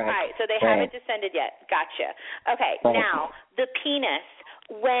 Correct. All right. So they haven't descended yet. Gotcha. Okay. Now the penis.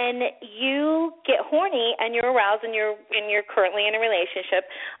 When you get horny and you're aroused and you're currently in a relationship,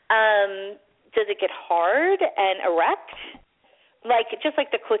 does it get hard and erect? Like just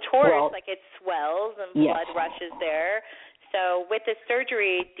like the clitoris, like it swells and blood rushes there. So with the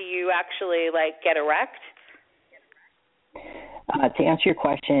surgery, do you actually get erect? To answer your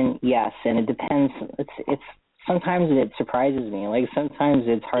question, yes, and it depends. It's sometimes it surprises me. Like sometimes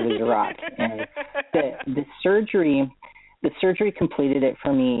it's hard as a rock. And the surgery completed it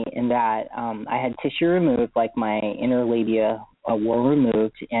for me in that I had tissue removed, like my inner labia were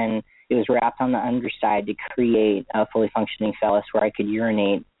removed, and it was wrapped on the underside to create a fully functioning phallus where I could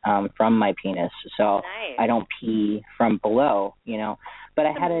urinate from my penis, so nice. I don't pee from below, But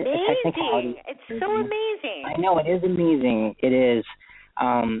I had a technicality. It's so amazing. I know, it is amazing. It is.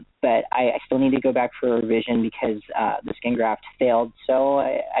 But I still need to go back for a revision because the skin graft failed. So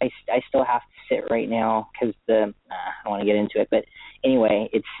I still have to sit right now because I don't want to get into it. But anyway,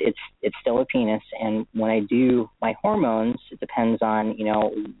 it's still a penis. And when I do my hormones, it depends on,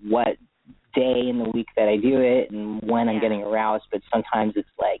 what day in the week that I do it and when I'm getting aroused. But sometimes it's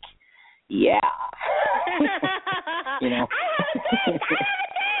like, yeah. I have a dick!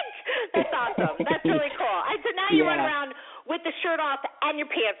 That's awesome. That's really cool. So now you run around with the shirt off and your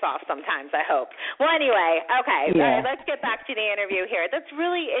pants off sometimes, I hope. Well, anyway, okay, let's get back to the interview here. It's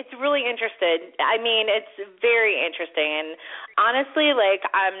really interesting. I mean, it's very interesting. And honestly,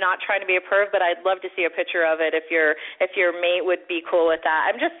 I'm not trying to be a perv, but I'd love to see a picture of it if your mate would be cool with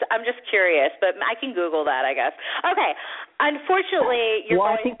that. I'm just curious, but I can Google that, I guess. Okay. Unfortunately,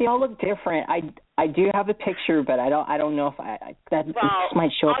 I think they all look different. I do have a picture, but I don't know if this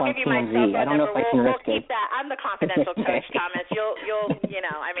might show up on TMZ. I don't know if I can risk it. We'll keep that. I'm the confidential coach, Thomas. You'll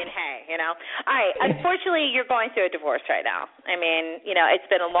hey. All right. Unfortunately, you're going through a divorce right now. I mean, it's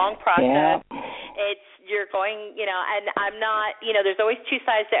been a long process. Yeah. You're going, and I'm not, there's always two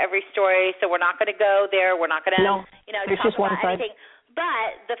sides to every story, so we're not going to go there. We're not going to, there's talk just one about side. anything.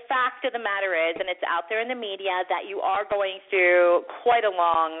 But the fact of the matter is, and it's out there in the media, that you are going through quite a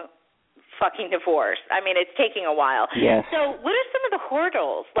long fucking divorce. I mean, it's taking a while. Yes. So what are some of the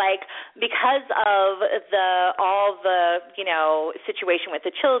hurdles? Because of all the situation with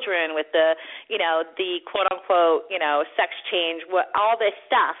the children, with the quote-unquote, sex change, all this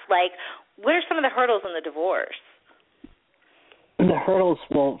stuff, what are some of the hurdles in the divorce? The hurdles,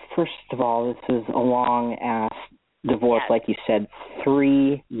 well, first of all, this is a long-ass divorce, like you said,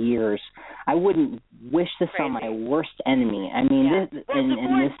 3 years. I wouldn't wish this on my worst enemy. I mean,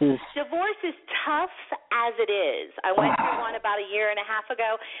 divorce is tough as it is. I went through one about a year and a half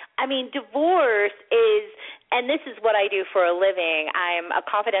ago. I mean, divorce is, and this is what I do for a living. I'm a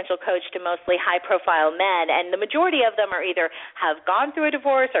confidential coach to mostly high-profile men, and the majority of them are either have gone through a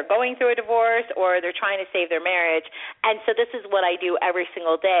divorce or going through a divorce, or they're trying to save their marriage. And so this is what I do every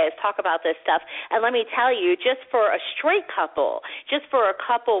single day, is talk about this stuff. And let me tell you, just for a straight couple, just for a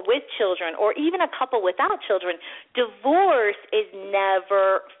couple with children, or even a couple without children, divorce is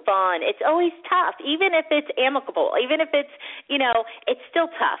never fun. It's always tough, even if it's amicable, even if it's, it's still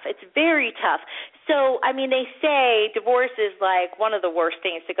tough. It's very tough. So, I mean, they say divorce is one of the worst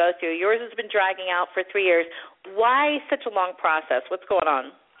things to go through. Yours has been dragging out for 3 years. Why such a long process? What's going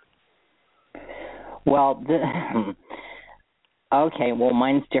on? Well, okay, well,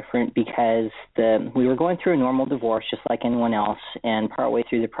 mine's different because we were going through a normal divorce just like anyone else, and partway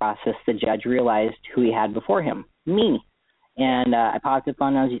through the process, the judge realized who he had before him, me. And I popped up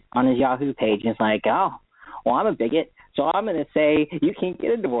on his Yahoo page, and it's like, oh, well, I'm a bigot, so I'm going to say you can't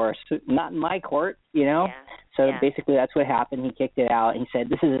get a divorce, not in my court, Yeah. So basically that's what happened. He kicked it out. He said,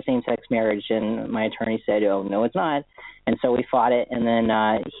 this is a same-sex marriage, and my attorney said, oh, no, it's not. And so we fought it, and then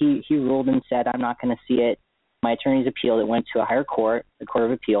he ruled and said, I'm not going to see it. My attorneys appealed. It went to a higher court, the Court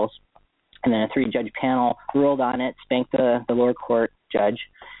of Appeals, and then a 3-judge panel ruled on it, spanked the lower court judge,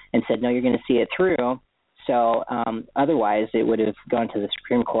 and said, no, you're going to see it through. So otherwise, it would have gone to the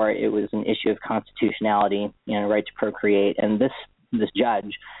Supreme Court. It was an issue of constitutionality, right to procreate. And this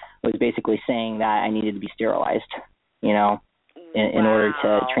judge was basically saying that I needed to be sterilized, in order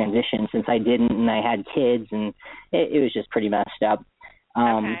to transition, since I didn't, and I had kids, and it was just pretty messed up.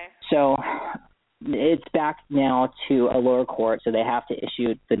 So it's back now to a lower court, so they have to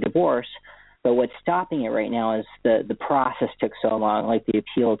issue the divorce. But what's stopping it right now is the process took so long, the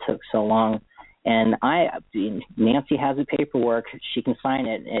appeal took so long. And Nancy has the paperwork. She can sign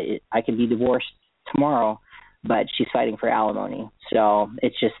it. I could be divorced tomorrow, but she's fighting for alimony. So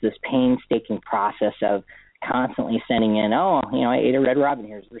it's just this painstaking process of constantly sending in, I ate a Red Robin.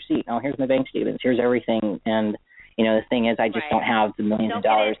 Here's the receipt. Oh, here's my bank statements. Here's everything. And the thing is, I just don't have the millions of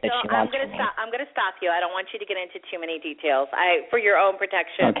dollars that she wants from me. I'm going to stop you. I don't want you to get into too many details. For your own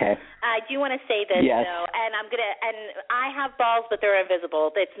protection. Okay. I do want to say this, though, and I have balls, but they're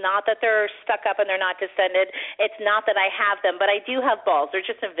invisible. It's not that they're stuck up and they're not descended. It's not that I have them, but I do have balls. They're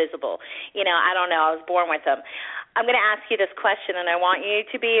just invisible. I don't know. I was born with them. I'm going to ask you this question, and I want you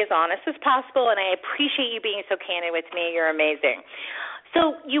to be as honest as possible, and I appreciate you being so candid with me. You're amazing.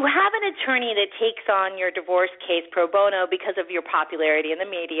 So you have an attorney that takes on your divorce case pro bono because of your popularity in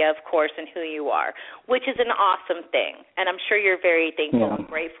the media, of course, and who you are, which is an awesome thing. And I'm sure you're very thankful and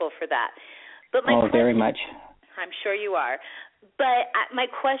grateful for that. But very much. I'm sure you are. But my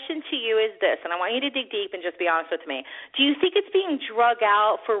question to you is this, and I want you to dig deep and just be honest with me. Do you think it's being drug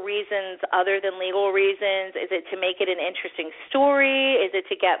out for reasons other than legal reasons? Is it to make it an interesting story? Is it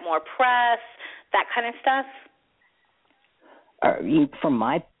to get more press? That kind of stuff? From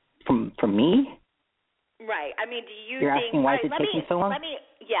me? Right. I mean, do you You're think... asking why is it taking so long? Let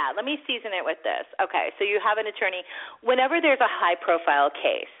me season it with this. Okay, so you have an attorney. Whenever there's a high-profile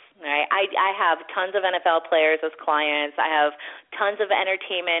case, right, I have tons of NFL players as clients. I have tons of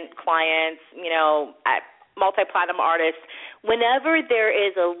entertainment clients, multi-platinum artists. Whenever there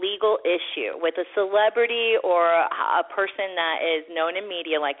is a legal issue with a celebrity or a person that is known in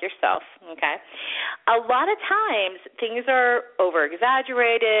media like yourself, okay, a lot of times things are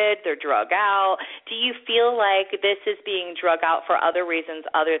over-exaggerated, they're drug out. Do you feel like this is being drug out for other reasons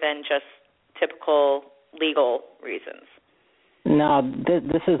other than just typical legal reasons? No,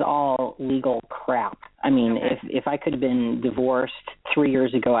 this is all legal crap. I mean, okay. if I could have been divorced 3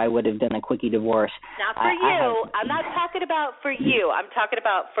 years ago, I would have done a quickie divorce. Not for you. I'm not talking about for you. I'm talking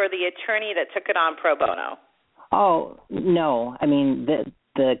about for the attorney that took it on pro bono. Oh, no. I mean,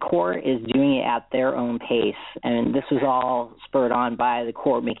 the court is doing it at their own pace, and this was all spurred on by the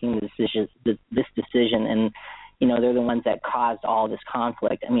court making this decision, and, they're the ones that caused all this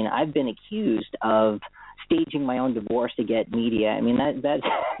conflict. I mean, I've been accused of staging my own divorce to get media. I mean, that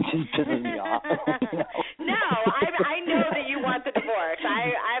just pisses me off. No, I know that you want the divorce.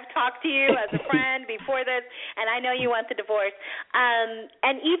 I've talked to you as a friend before this, and I know you want the divorce.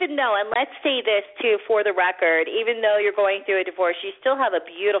 And even though, and let's say this too for the record, even though you're going through a divorce, you still have a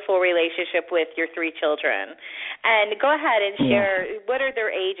beautiful relationship with your 3 children. And go ahead and share, what are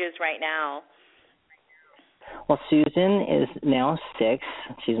their ages right now? Well, Susan is now 6.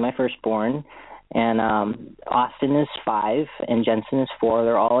 She's my firstborn. And Austin is 5, and Jensen is 4.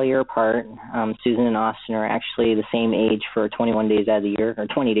 They're all a year apart. Susan and Austin are actually the same age for 21 days out of the year, or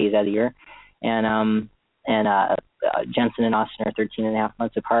 20 days out of the year. And Jensen and Austin are 13 and a half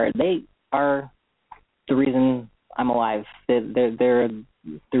months apart. They are the reason I'm alive. They're the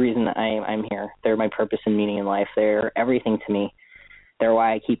reason that I'm here. They're my purpose and meaning in life. They're everything to me. They're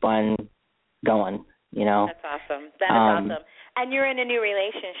why I keep on going, That's awesome. That is awesome. And you're in a new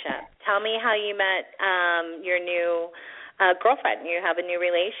relationship. Tell me how you met your new girlfriend. You have a new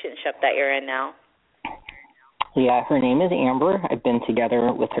relationship that you're in now. Yeah, her name is Amber. I've been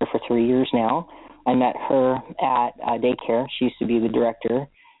together with her for 3 years now. I met her at daycare. She used to be the director,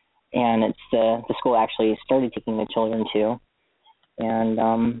 and it's the school actually started taking the children to.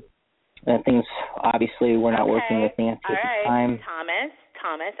 And things obviously were not working with Nancy at the time.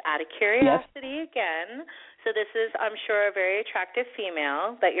 Thomas, out of curiosity again. So this is, I'm sure, a very attractive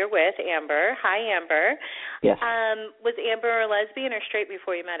female that you're with, Amber. Hi, Amber. Yes. Was Amber a lesbian or straight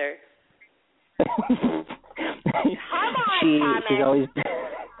before you met her? Come on, Thomas. She's always...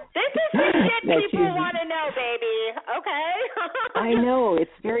 This is the shit people want to know, baby. Okay. I know,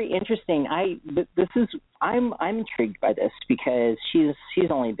 it's very interesting. I'm intrigued by this because she's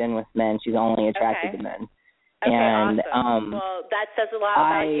only been with men. She's only attracted to men. Okay, and awesome. Well, that says a lot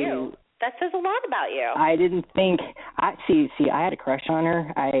about you. That says a lot about you. I didn't think. I had a crush on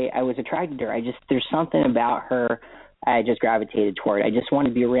her. I was attracted to her. There's something about her I just gravitated toward. I just wanted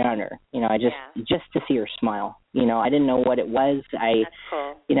to be around her. Just to see her smile. I didn't know what it was. That's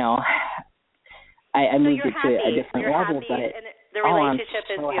cool. I moved it to a different level, but the relationship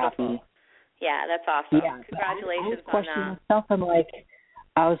is so beautiful. Happy. Yeah, that's awesome. Yeah, congratulations on that.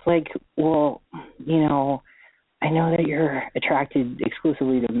 I was like, well, I know that you're attracted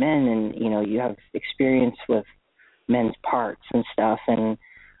exclusively to men, and you have experience with men's parts and stuff, and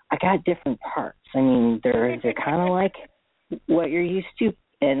I got different parts. I mean, they're kind of like what you're used to,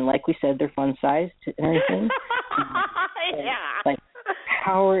 and like we said, they're fun sized and everything. Yeah. Like,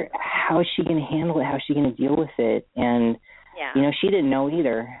 how is she going to handle it? How is she going to deal with it? And she didn't know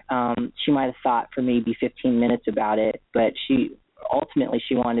either. She might have thought for maybe 15 minutes about it, but she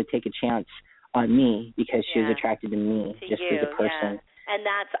wanted to take a chance on me because she was attracted to me as a person. Yeah. And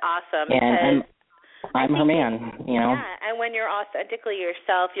that's awesome. And I'm her man, Yeah, and when you're authentically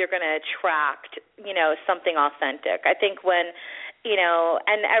yourself, you're going to attract, something authentic. I think when,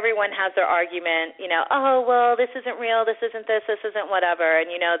 and everyone has their argument, oh, well, this isn't real, this isn't whatever.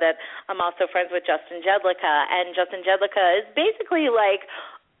 And you know that I'm also friends with Justin Jedlicka, and Justin Jedlicka is basically like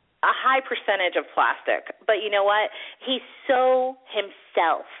a high percentage of plastic. But you know what? He's so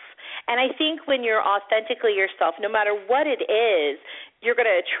himself. And I think when you're authentically yourself, no matter what it is, you're going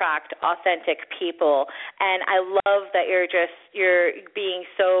to attract authentic people. And I love that you're being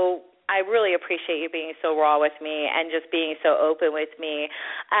so I really appreciate you being so raw with me and just being so open with me.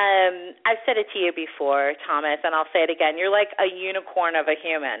 I've said it to you before, Thomas, and I'll say it again. You're like a unicorn of a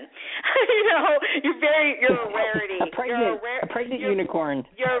human. You're a rarity. a pregnant unicorn.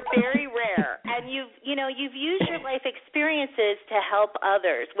 You're very rare, and you've used your life experiences to help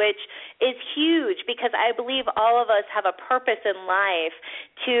others, which is huge because I believe all of us have a purpose in life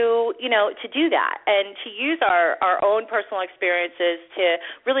to do that and to use our own personal experiences to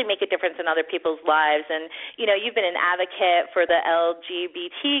really make a difference in other people's lives. And, you've been an advocate for the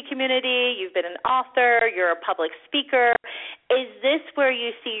LGBT community. You've been an author. You're a public speaker. Is this where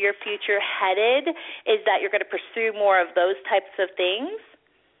you see your future headed? Is that you're going to pursue more of those types of things?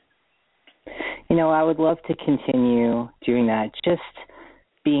 I would love to continue doing that, just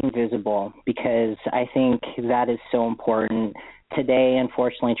being visible, because I think that is so important. Today,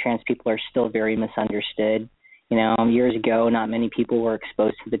 unfortunately, trans people are still very misunderstood. Years ago, not many people were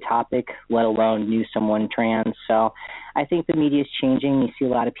exposed to the topic, let alone knew someone trans. So I think the media is changing. You see a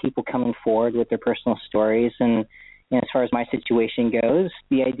lot of people coming forward with their personal stories. And as far as my situation goes,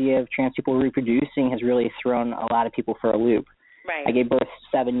 the idea of trans people reproducing has really thrown a lot of people for a loop. Right. I gave birth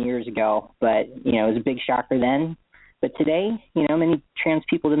 7 years ago, but, it was a big shocker then. But today, many trans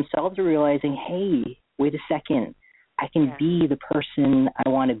people themselves are realizing, hey, wait a second, I can be the person I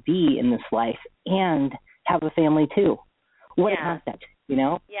want to be in this life and have a family too. What a concept,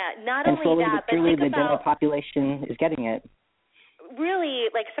 Yeah, not and only slowly that, but surely the general population is getting it. Really,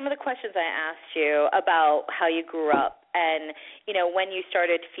 like some of the questions I asked you about how you grew up and, when you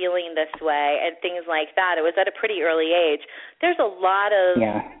started feeling this way and things like that, it was at a pretty early age. There's a lot of,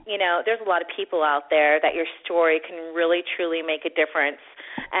 there's a lot of people out there that your story can really, truly make a difference.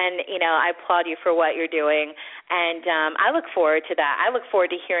 And, I applaud you for what you're doing. And I look forward to that. I look forward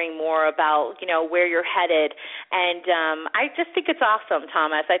to hearing more about, where you're headed. And I just think it's awesome,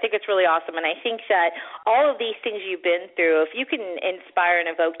 Thomas. I think it's really awesome. And I think that all of these things you've been through, if you can inspire and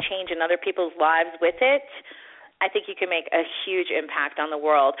evoke change in other people's lives with it, I think you can make a huge impact on the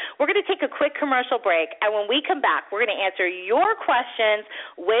world. We're going to take a quick commercial break, and when we come back, we're going to answer your questions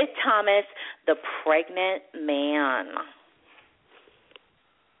with Thomas, the pregnant man.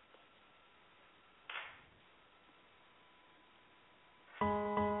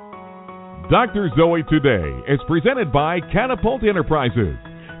 Dr. Zoe Today is presented by Catapult Enterprises.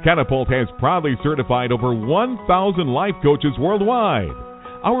 Catapult has proudly certified over 1,000 life coaches worldwide.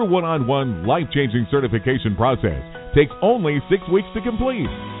 Our one-on-one life-changing certification process takes only 6 weeks to complete.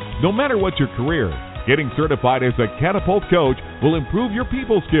 No matter what your career, getting certified as a Catapult coach will improve your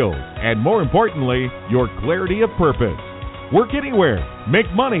people skills and, more importantly, your clarity of purpose. Work anywhere, make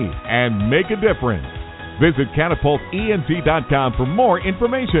money, and make a difference. Visit catapultent.com for more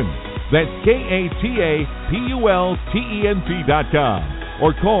information. That's catapultent.com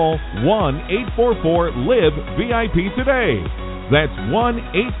or call 1-844-LIVE-VIP today. That's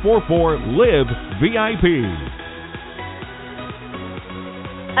 1-844-LIVE-VIP.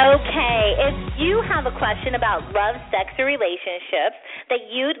 Okay, if you have a question about love, sex, or relationships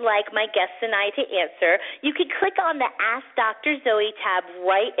that you'd like my guests and I to answer, you can click on the Ask Dr. Zoe tab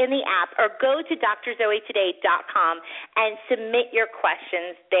right in the app or go to drzoetoday.com and submit your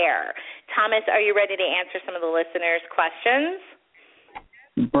questions there. Thomas, are you ready to answer some of the listeners' questions?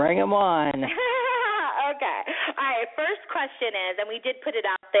 Bring them on. Okay. All right. First question is, and we did put it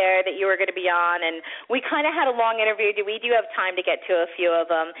out there that you were going to be on, and we kind of had a long interview. We do have time to get to a few of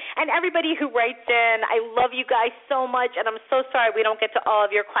them. And everybody who writes in, I love you guys so much, and I'm so sorry we don't get to all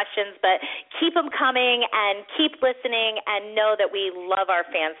of your questions, but keep them coming and keep listening and know that we love our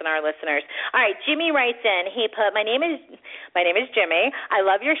fans and our listeners. All right. Jimmy writes in. He put, my name is Jimmy. I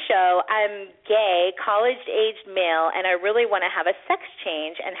love your show. I'm gay, college-aged male, and I really want to have a sex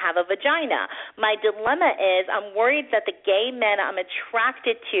change and have a vagina. My dilemma is I'm worried that the gay men I'm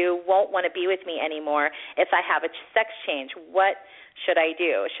attracted to won't want to be with me anymore if I have a sex change. What should I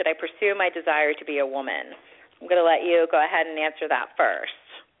do? Should I pursue my desire to be a woman? I'm going to let you go ahead and answer that first.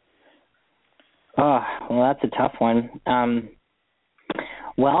 Oh, well, that's a tough one.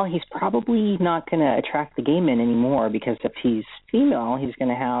 Well, he's probably not going to attract the gay men anymore because if he's female, he's going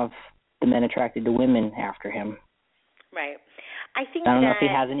to have the men attracted to women after him. Right. I don't know if he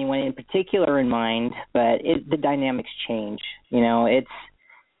has anyone in particular in mind, but the dynamics change.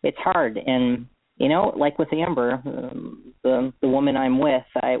 It's hard. And, like with Amber, the woman I'm with,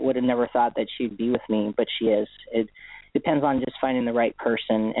 I would have never thought that she'd be with me, but she is. It depends on just finding the right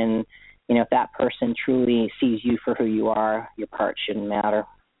person. And, if that person truly sees you for who you are, your part shouldn't matter.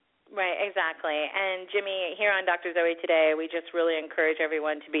 Right, exactly. And, Jimmy, here on Dr. Zoe Today, we just really encourage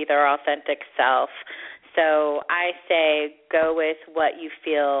everyone to be their authentic self. So I say go with what you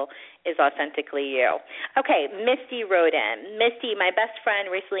feel is authentically you. Okay, Misty wrote in. Misty, my best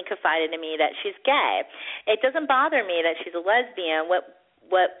friend recently confided to me that she's gay. It doesn't bother me that she's a lesbian. What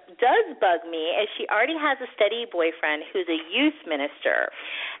does bug me is she already has a steady boyfriend who's a youth minister,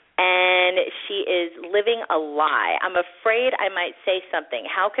 and she is living a lie. I'm afraid I might say something.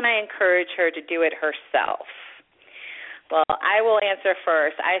 How can I encourage her to do it herself? Well, I will answer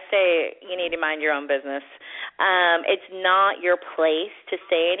first. I say you need to mind your own business. It's not your place to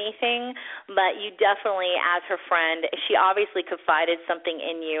say anything, but you definitely, as her friend, she obviously confided something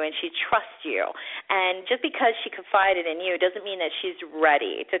in you and she trusts you. And just because she confided in you doesn't mean that she's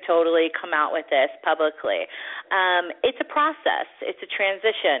ready to totally come out with this publicly. It's a process. It's a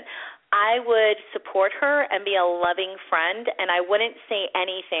transition. I would support her and be a loving friend, and I wouldn't say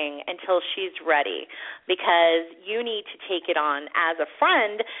anything until she's ready, because you need to take it on as a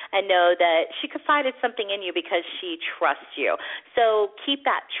friend and know that she confided something in you because she trusts you. So keep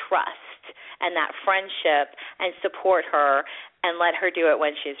that trust and that friendship and support her and let her do it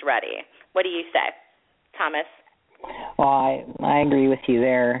when she's ready. What do you say, Thomas? Well, I agree with you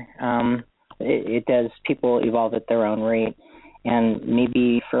there. It does. People evolve at their own rate. And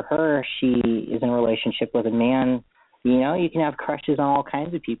maybe for her, she is in a relationship with a man. You know, you can have crushes on all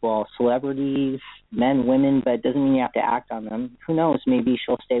kinds of people, celebrities, men, women, but it doesn't mean you have to act on them. Who knows? Maybe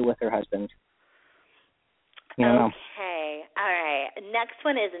she'll stay with her husband. You don't know. Okay. All right. Next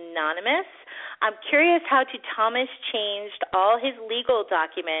one is anonymous. I'm curious how Thomas changed all his legal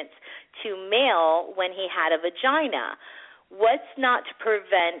documents to male when he had a vagina. What's not to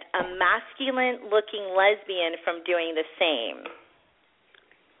prevent a masculine-looking lesbian from doing the same?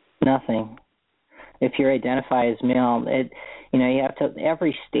 Nothing. If you identify as male, you have to.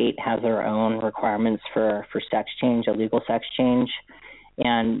 Every state has their own requirements for sex change, a legal sex change,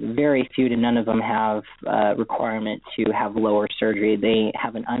 and very few to none of them have a requirement to have lower surgery. They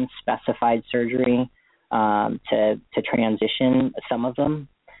have an unspecified surgery to transition. Some of them.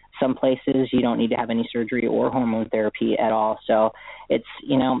 Some places you don't need to have any surgery or hormone therapy at all. So it's,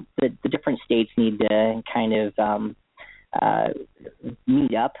 the different states need to kind of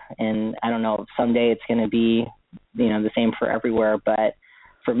meet up. And I don't know, someday it's going to be, the same for everywhere. But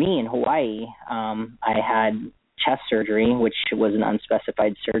for me in Hawaii, I had chest surgery, which was an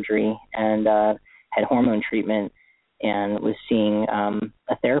unspecified surgery, and had hormone treatment and was seeing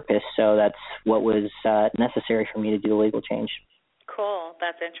a therapist. So that's what was necessary for me to do the legal change. Cool.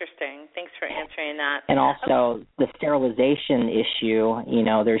 That's interesting. Thanks for answering that. And also the sterilization issue,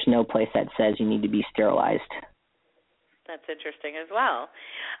 there's no place that says you need to be sterilized. That's interesting as well.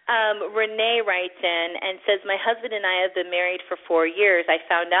 Renee writes in and says, my husband and I have been married for 4 years. I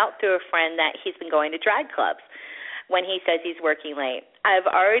found out through a friend that he's been going to drag clubs when he says he's working late. I've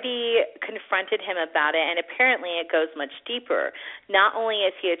already confronted him about it, and apparently it goes much deeper. Not only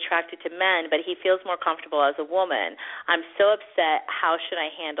is he attracted to men, but he feels more comfortable as a woman. I'm so upset. How should I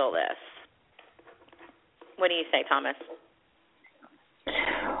handle this? What do you say, Thomas?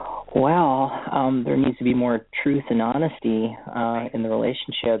 Well, there needs to be more truth and honesty in the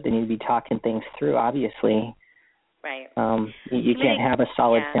relationship. They need to be talking things through, obviously. Right. You can't have a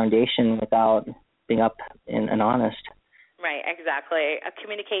solid foundation without being up and honest. Right, exactly.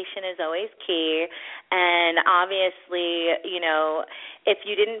 Communication is always key, and obviously, if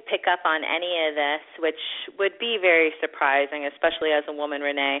you didn't pick up on any of this, which would be very surprising, especially as a woman,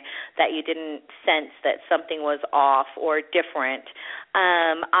 Renee, that you didn't sense that something was off or different.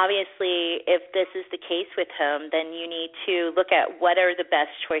 Obviously, if this is the case with him, then you need to look at what are the best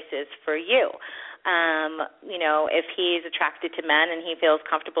choices for you. If he's attracted to men and he feels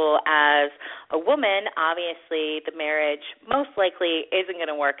comfortable as a woman, obviously the marriage most likely isn't going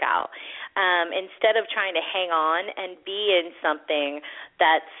to work out. Instead of trying to hang on and be in something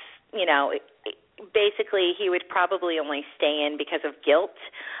that's, basically he would probably only stay in because of guilt.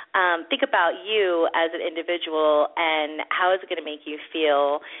 Think about you as an individual and how is it going to make you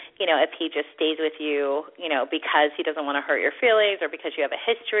feel, if he just stays with you, because he doesn't want to hurt your feelings or because you have a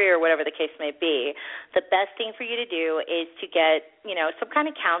history or whatever the case may be. The best thing for you to do is to get, some kind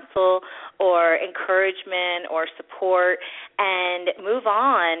of counsel or encouragement or support and move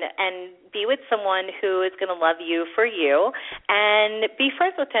on and be with someone who is going to love you for you and be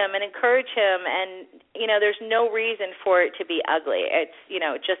friends with him and encourage him. And, there's no reason for it to be ugly. It's,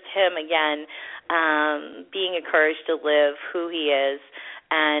 just him, again, being encouraged to live who he is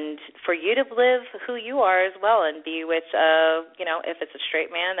and for you to live who you are as well and be with, if it's a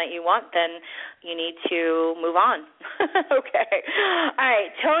straight man that you want, then you need to move on. Okay. All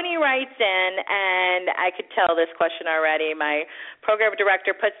right. Tony writes in and and I could tell this question already. My program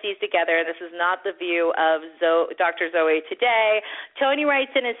director puts these together, and this is not the view of Dr. Zoe today. Tony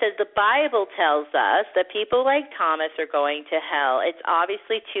writes in and says, the Bible tells us that people like Thomas are going to hell. It's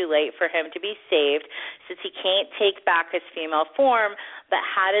obviously too late for him to be saved since he can't take back his female form, but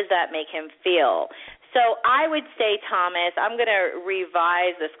how does that make him feel? So I would say, Thomas, I'm going to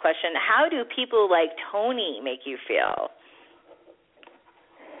revise this question. How do people like Tony make you feel?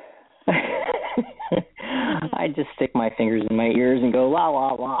 I just stick my fingers in my ears and go, la,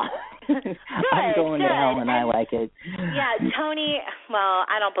 la, la. I'm going to hell and I like it. Yeah, Tony, well,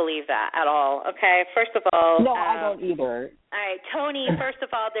 I don't believe that at all, okay? First of all. No, I don't either. All right, Tony, first of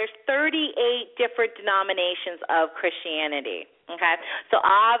all, there's 38 different denominations of Christianity, okay? So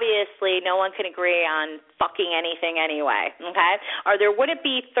obviously no one can agree on fucking anything anyway, okay? Or there wouldn't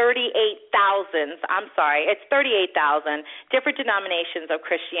be 38,000, I'm sorry, it's 38,000 different denominations of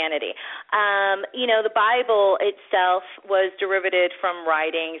Christianity. The Bible itself was derivated from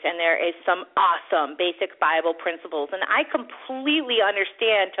writings, and there is some awesome basic Bible principles. And I completely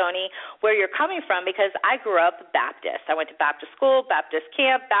understand, Tony, where you're coming from because I grew up Baptist. I went to Baptist school, Baptist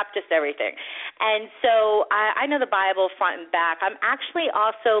camp, Baptist everything. And so I know the Bible front and back. I'm actually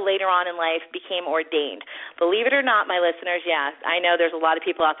also later on in life became ordained. Believe it or not, my listeners, yes, I know there's a lot of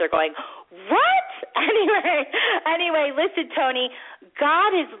people out there going, what? Anyway, listen, Tony,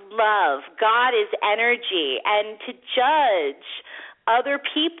 God is love. God is energy. And to judge other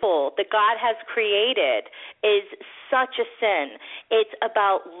people that God has created is such a sin. It's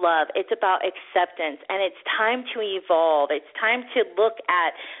about love. It's about acceptance. And it's time to evolve. It's time to look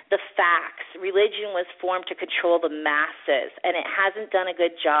at the facts. Religion was formed to control the masses, and it hasn't done a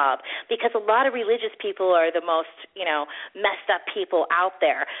good job because a lot of religious people are the most, messed up people out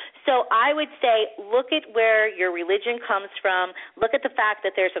there. So I would say look at where your religion comes from. Look at the fact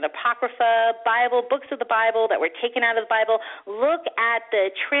that there's an Apocrypha Bible, books of the Bible that were taken out of the Bible. Look at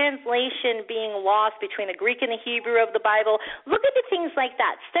the translation being lost between the Greek and the Hebrew of the Bible. Look at the things like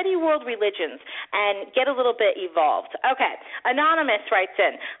that. Study world religions and get a little bit evolved. Okay, Anonymous writes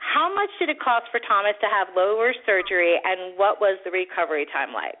in, how much did it cost for Thomas to have lower surgery, and what was the recovery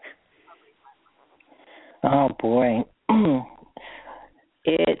time like? Oh, boy.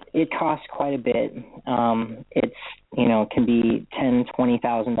 It costs quite a bit. It's, can be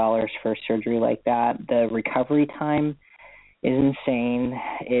 $10,000-$20,000 for surgery like that. The recovery time is insane.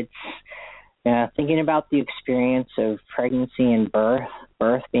 It's thinking about the experience of pregnancy and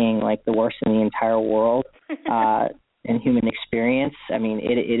birth being like the worst in the entire world in human experience. I mean,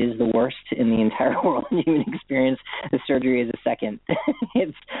 it is the worst in the entire world in human experience. The surgery is a second.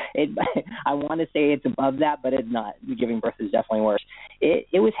 I want to say it's above that, but it's not. Giving birth is definitely worse. It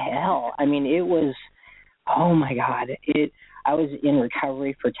was hell. I mean, it was, oh my God. I was in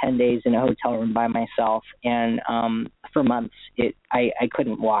recovery for 10 days in a hotel room by myself, and for months I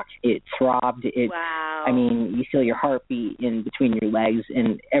couldn't walk. It throbbed. Wow. I mean, you feel your heartbeat in between your legs,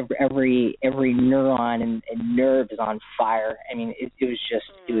 and every neuron and nerve is on fire. I mean, it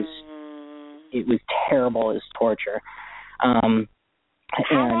was terrible. It was torture. And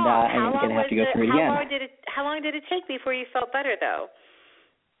I'm going to have to go through it again. How long did it take before you felt better, though?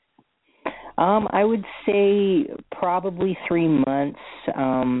 I would say probably 3 months.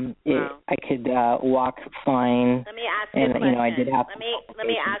 Wow. I could walk fine. Let me ask you a question. I did have let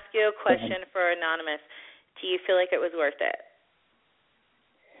me ask you a question for Anonymous. Do you feel like it was worth it?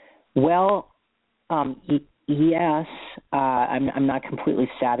 Well, yes. I'm not completely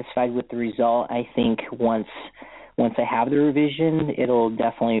satisfied with the result. I think once I have the revision,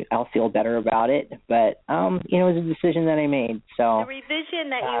 I'll feel better about it. But, it was a decision that I made. So the revision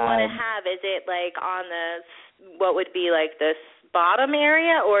that you want to have, is it like on what would be like this bottom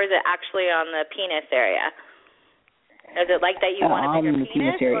area, or is it actually on the penis area? Is it like that you want a bigger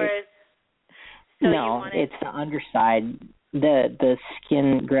penis? Or no, it's the underside. The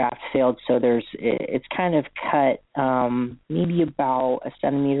skin graft failed, so it's kind of cut maybe about 1.5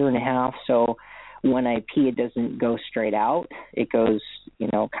 centimeters. So when I pee, it doesn't go straight out. It goes,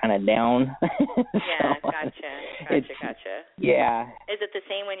 kind of down. Yeah, gotcha. Yeah. Is it the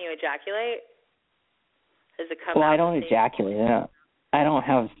same when you ejaculate? Does it come out? Well, I don't ejaculate. I don't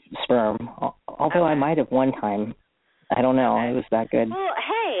have sperm, although I might have one time. I don't know. It was that good. Well,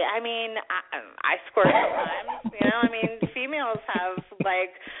 hey, I mean, I squirt sometimes. Females have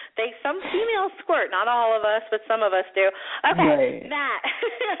some females squirt. Not all of us, but some of us do. Okay, right.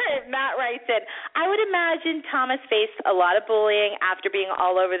 Matt writes in, I would imagine Thomas faced a lot of bullying after being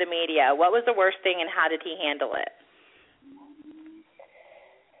all over the media. What was the worst thing, and how did he handle it?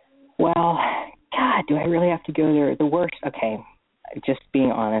 Well, God, do I really have to go there? The worst, okay, just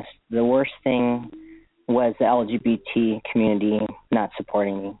being honest, the worst thing was the LGBT community not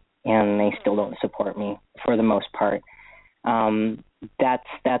supporting me, and they still don't support me for the most part.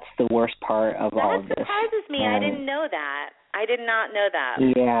 That's the worst part of all of this. That surprises me. I didn't know that. I did not know that.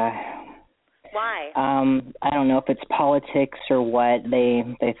 Yeah. Why? I don't know if it's politics or what.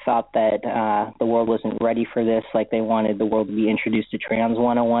 They thought that the world wasn't ready for this, like they wanted the world to be introduced to Trans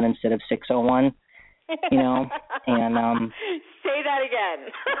 101 instead of 601. You know, and say that again.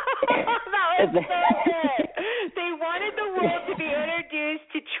 That was so good. They wanted the world to be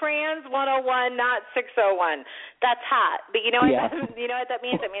introduced to Trans 101, not 601. That's hot. But you know what? You know what that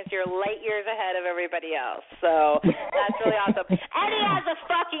means? That means you're light years ahead of everybody else. So that's really awesome. And he has a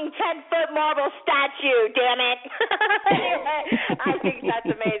fucking 10-foot marble statue. Damn it. Anyway, I think that's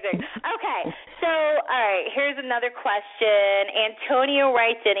amazing. Okay, so all right. Here's another question. Antonio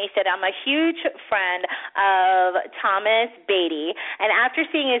writes in. He said, "I'm a huge friend of Thomas Beatty, and after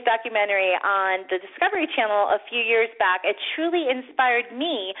seeing his documentary on the Discovery Channel a few years back, it truly inspired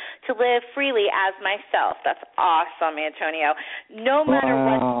me to live freely as myself." That's awesome, Antonio. No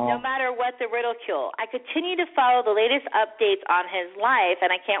matter what the ridicule, I continue to follow the latest updates on his life, and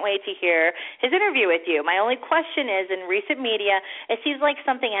I can't wait to hear his interview with you. My only question is, in recent media, it seems like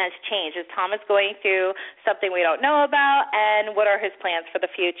something has changed. Is Thomas going through something we don't know about, and what are his plans for the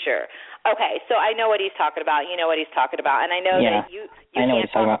future? Okay, so I know what he's talking about. You know what he's talking about, and I know that you can't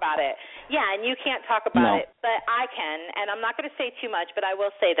talk about it. Yeah, and you can't talk about it, but I can, and I'm not going to say too much, but I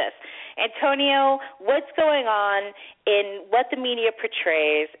will say this. Antonio, what's going on in what the media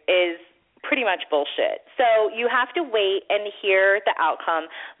portrays is pretty much bullshit. So you have to wait and hear the outcome,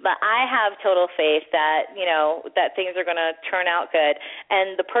 but I have total faith that, you know, that things are going to turn out good.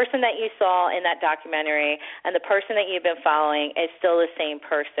 And the person that you saw in that documentary and the person that you've been following is still the same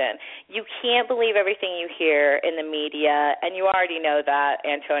person. You can't believe everything you hear in the media, and you already know that,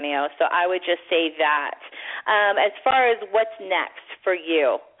 Antonio. So I would just say that. As far as what's next for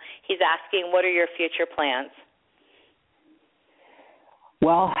you, he's asking, what are your future plans?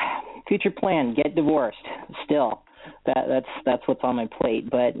 Well, future plan, get divorced. Still, that's what's on my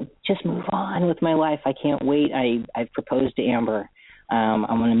plate. But just move on with my life. I can't wait. I've proposed to Amber. I'm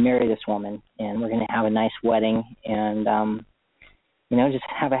going to marry this woman, and we're going to have a nice wedding, and you know, just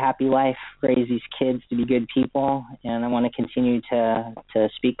have a happy life. Raise these kids to be good people, and I want to continue to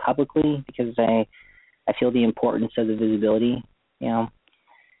speak publicly because I feel the importance of the visibility. You know,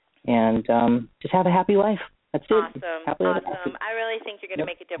 and just have a happy life. That's it. Awesome. I really think you're going to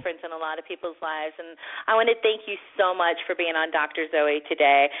make a difference in a lot of people's lives, and I want to thank you so much for being on Dr. Zoe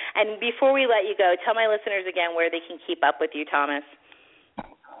today. And before we let you go, tell my listeners again where they can keep up with you, Thomas.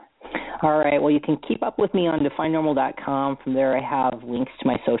 All right. Well, you can keep up with me on DefineNormal.com. From there, I have links to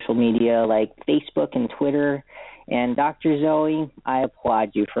my social media like Facebook and Twitter. And Dr. Zoe, I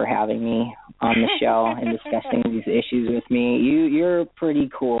applaud you for having me on the show and discussing these issues with me. You're pretty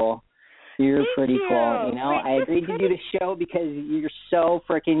cool. You're pretty cool. You know, I agreed to do the show because you're so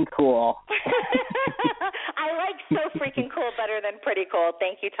freaking cool. I like so freaking cool better than pretty cool.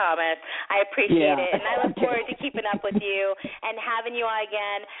 Thank you, Thomas. I appreciate it. And I look forward to keeping up with you and having you on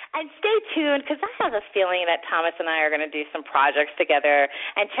again. And stay tuned because I have a feeling that Thomas and I are going to do some projects together.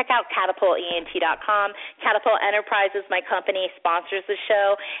 And check out CatapultENT.com. Catapult Enterprises, my company, sponsors the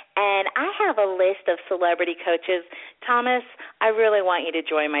show. And I have a list of celebrity coaches. Thomas, I really want you to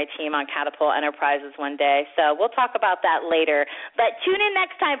join my team on Catapult Enterprises one day. So we'll talk about that later. But tune in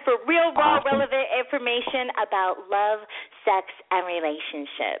next time for real, raw, relevant information about love, sex, and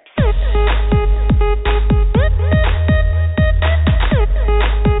relationships.